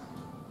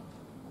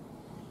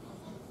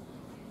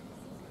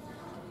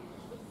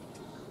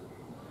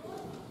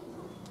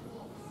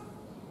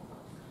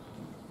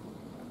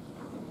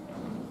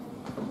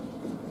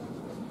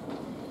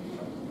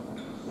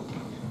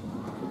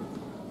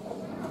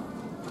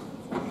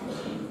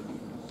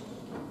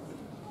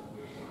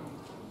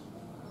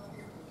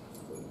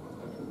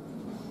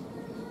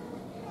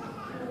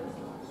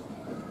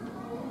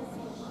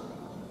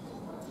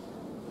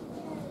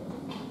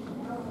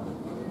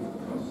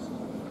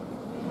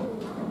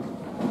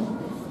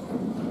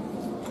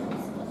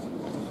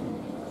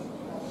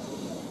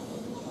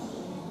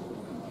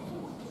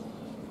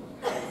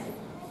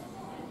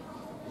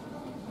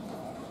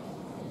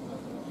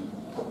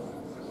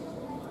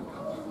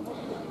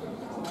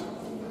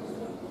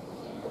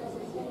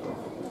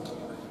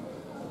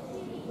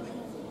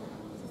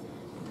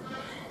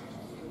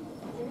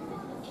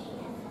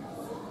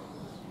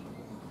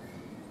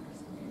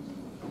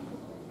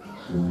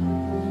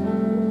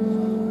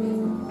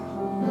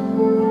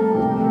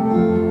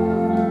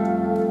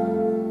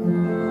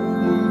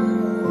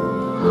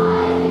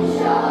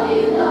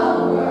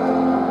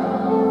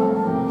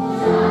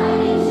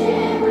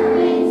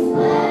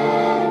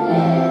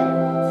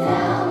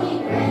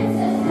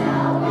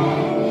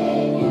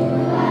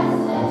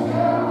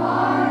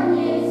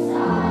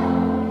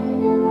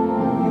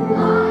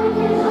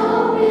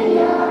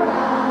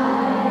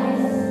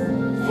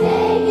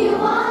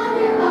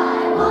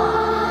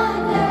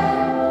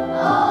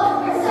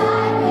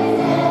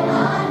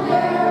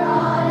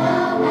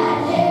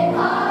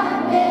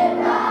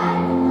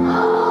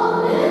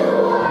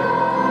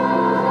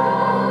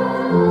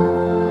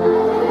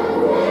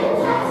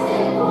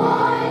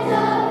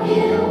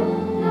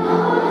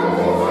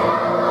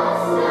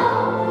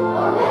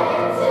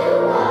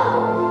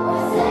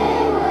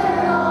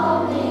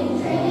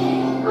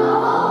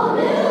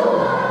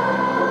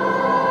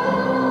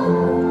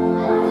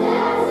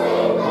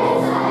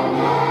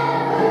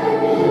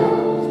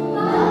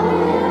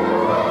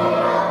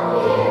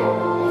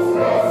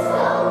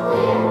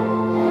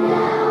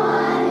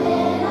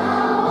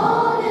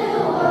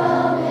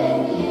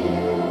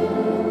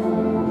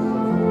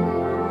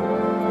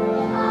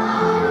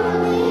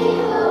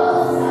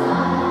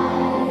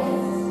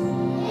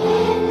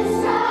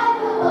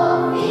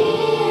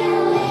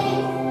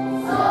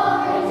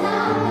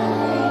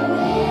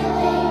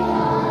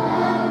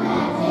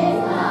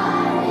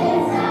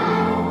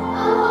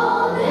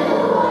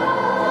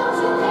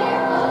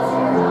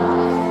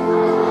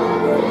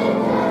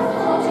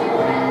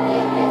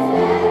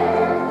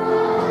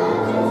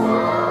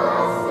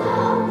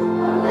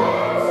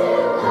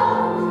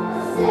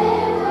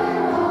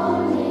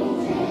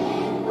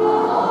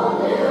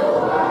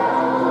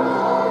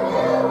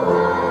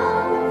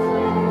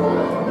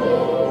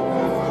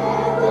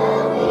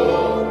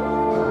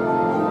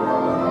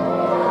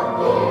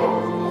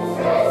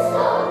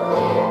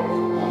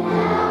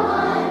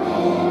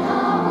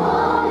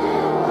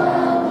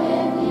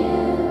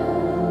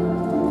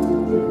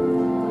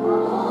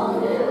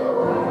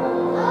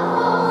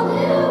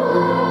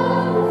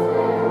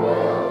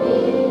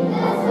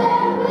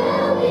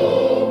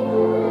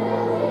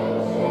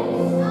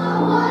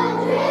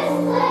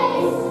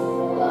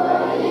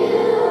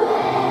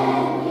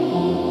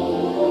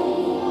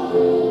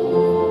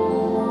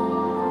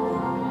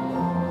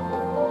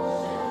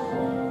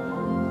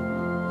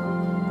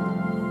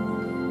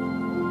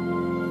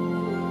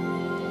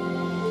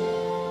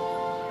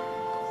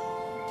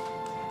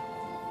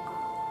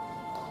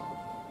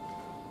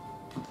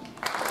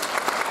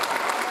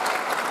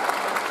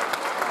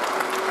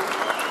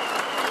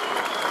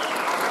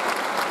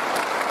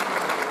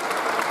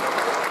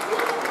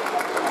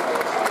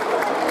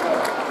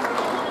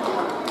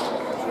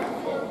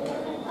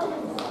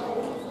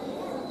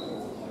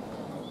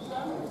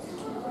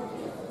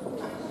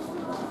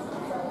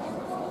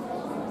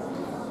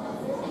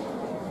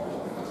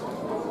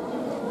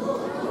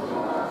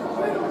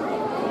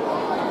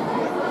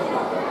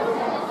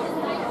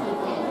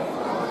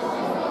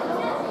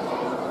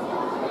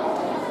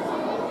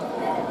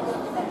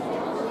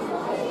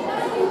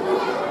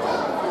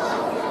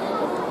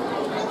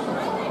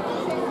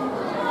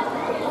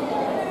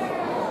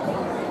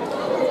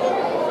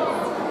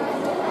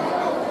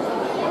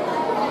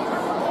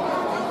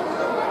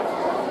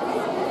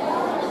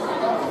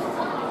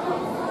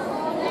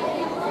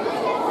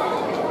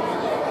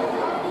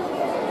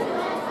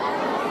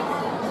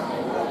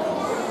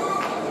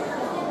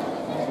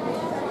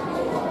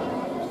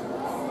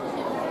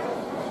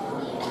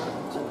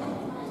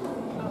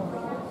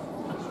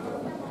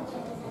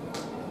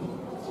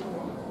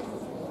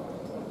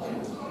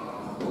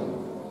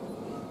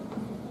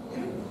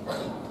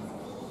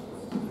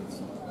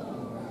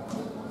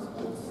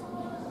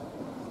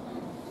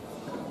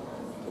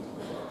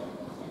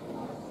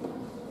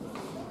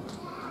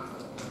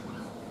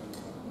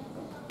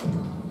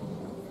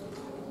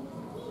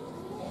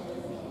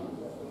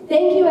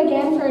 Thank you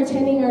again for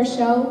attending our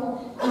show.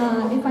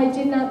 If I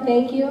did not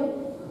thank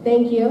you,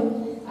 thank you.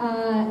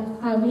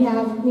 We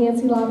have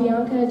Nancy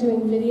LaBianca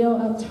doing video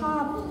up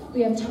top.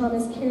 We have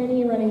Thomas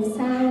Kearney running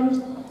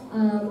sound.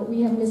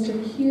 We have Mr.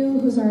 Q,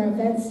 who's our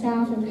event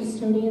staff and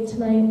custodian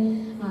tonight.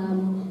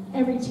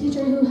 Every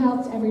teacher who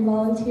helped, every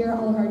volunteer,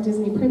 all of our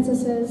Disney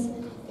princesses,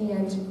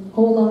 and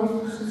Olaf,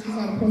 since he's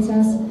not a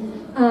princess.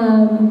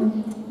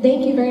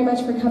 Thank you very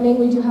much for coming.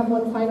 We do have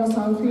one final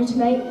song for you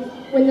tonight.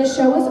 When the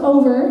show is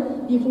over,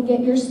 you can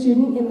get your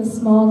student in the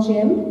small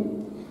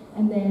gym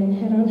and then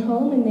head on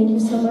home, and thank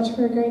you so much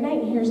for a great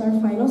night. Here's our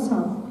final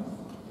song.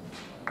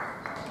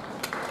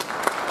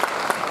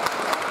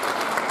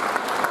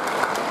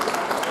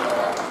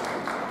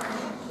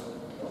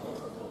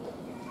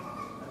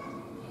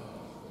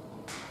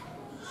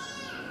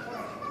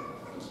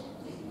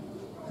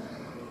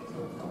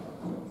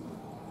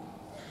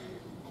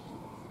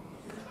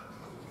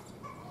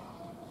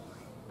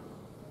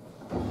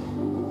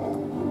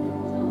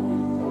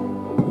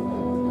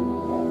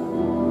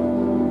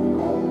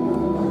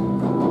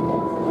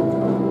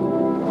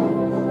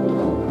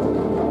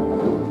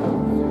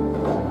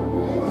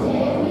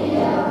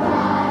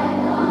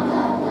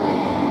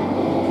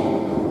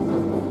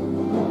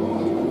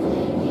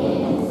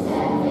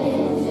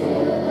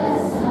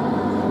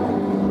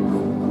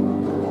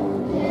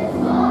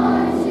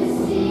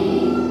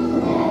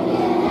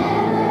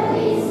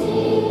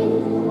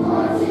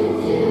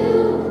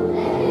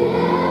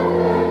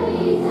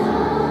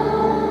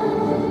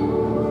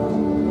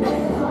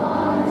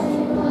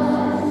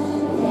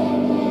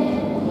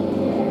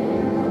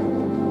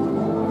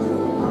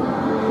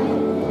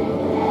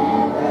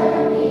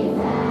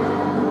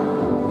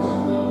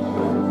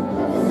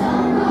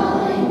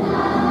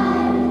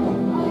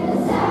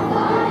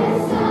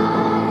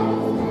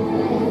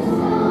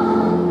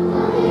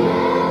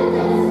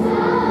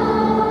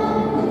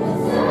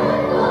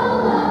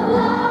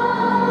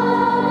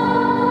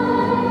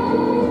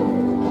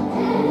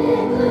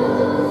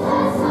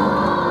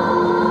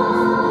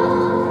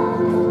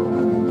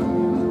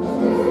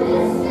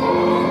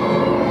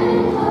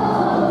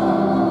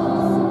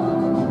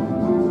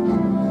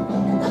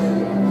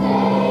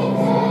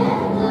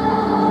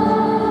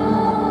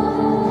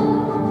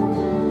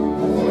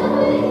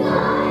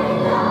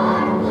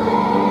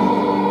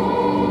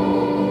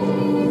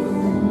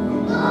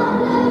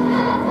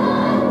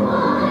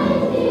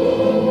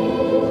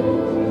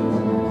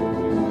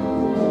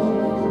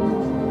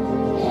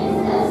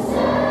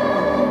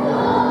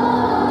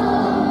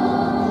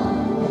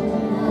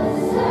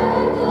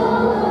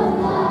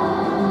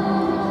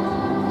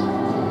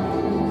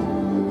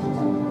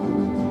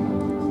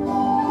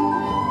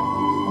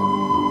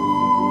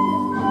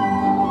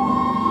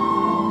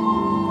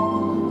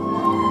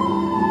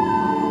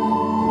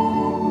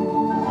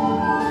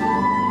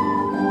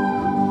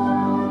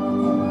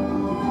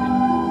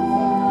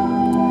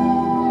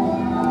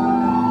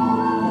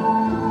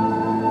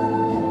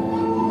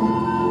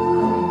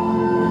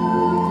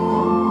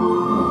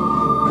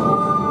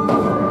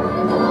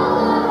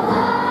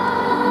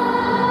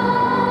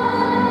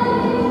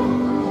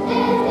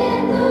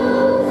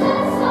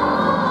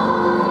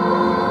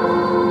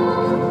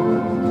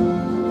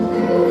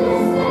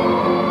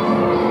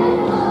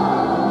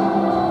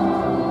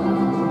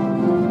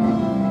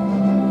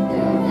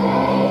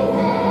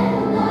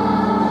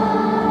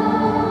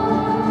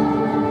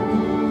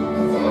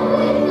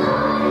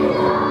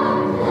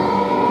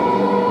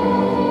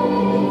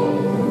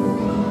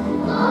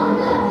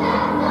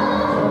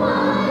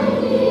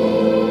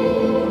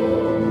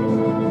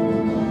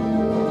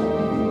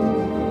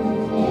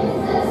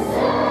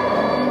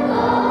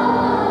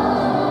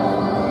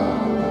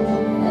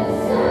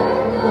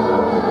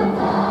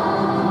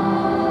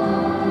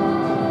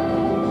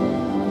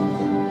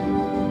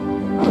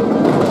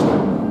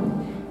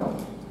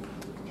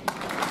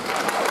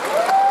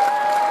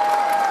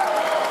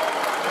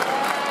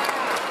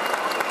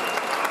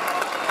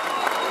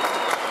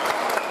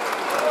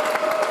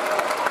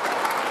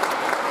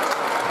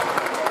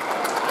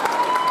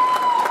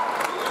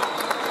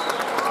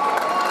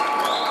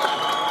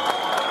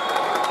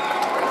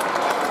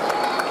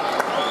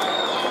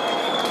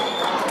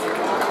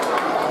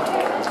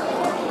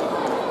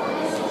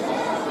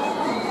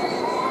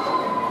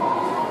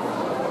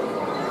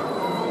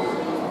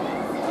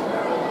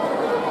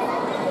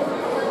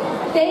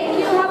 Thank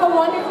you. Have a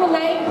wonderful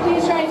night.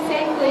 Please drive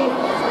safely.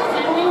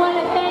 And we want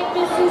to thank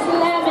Mrs.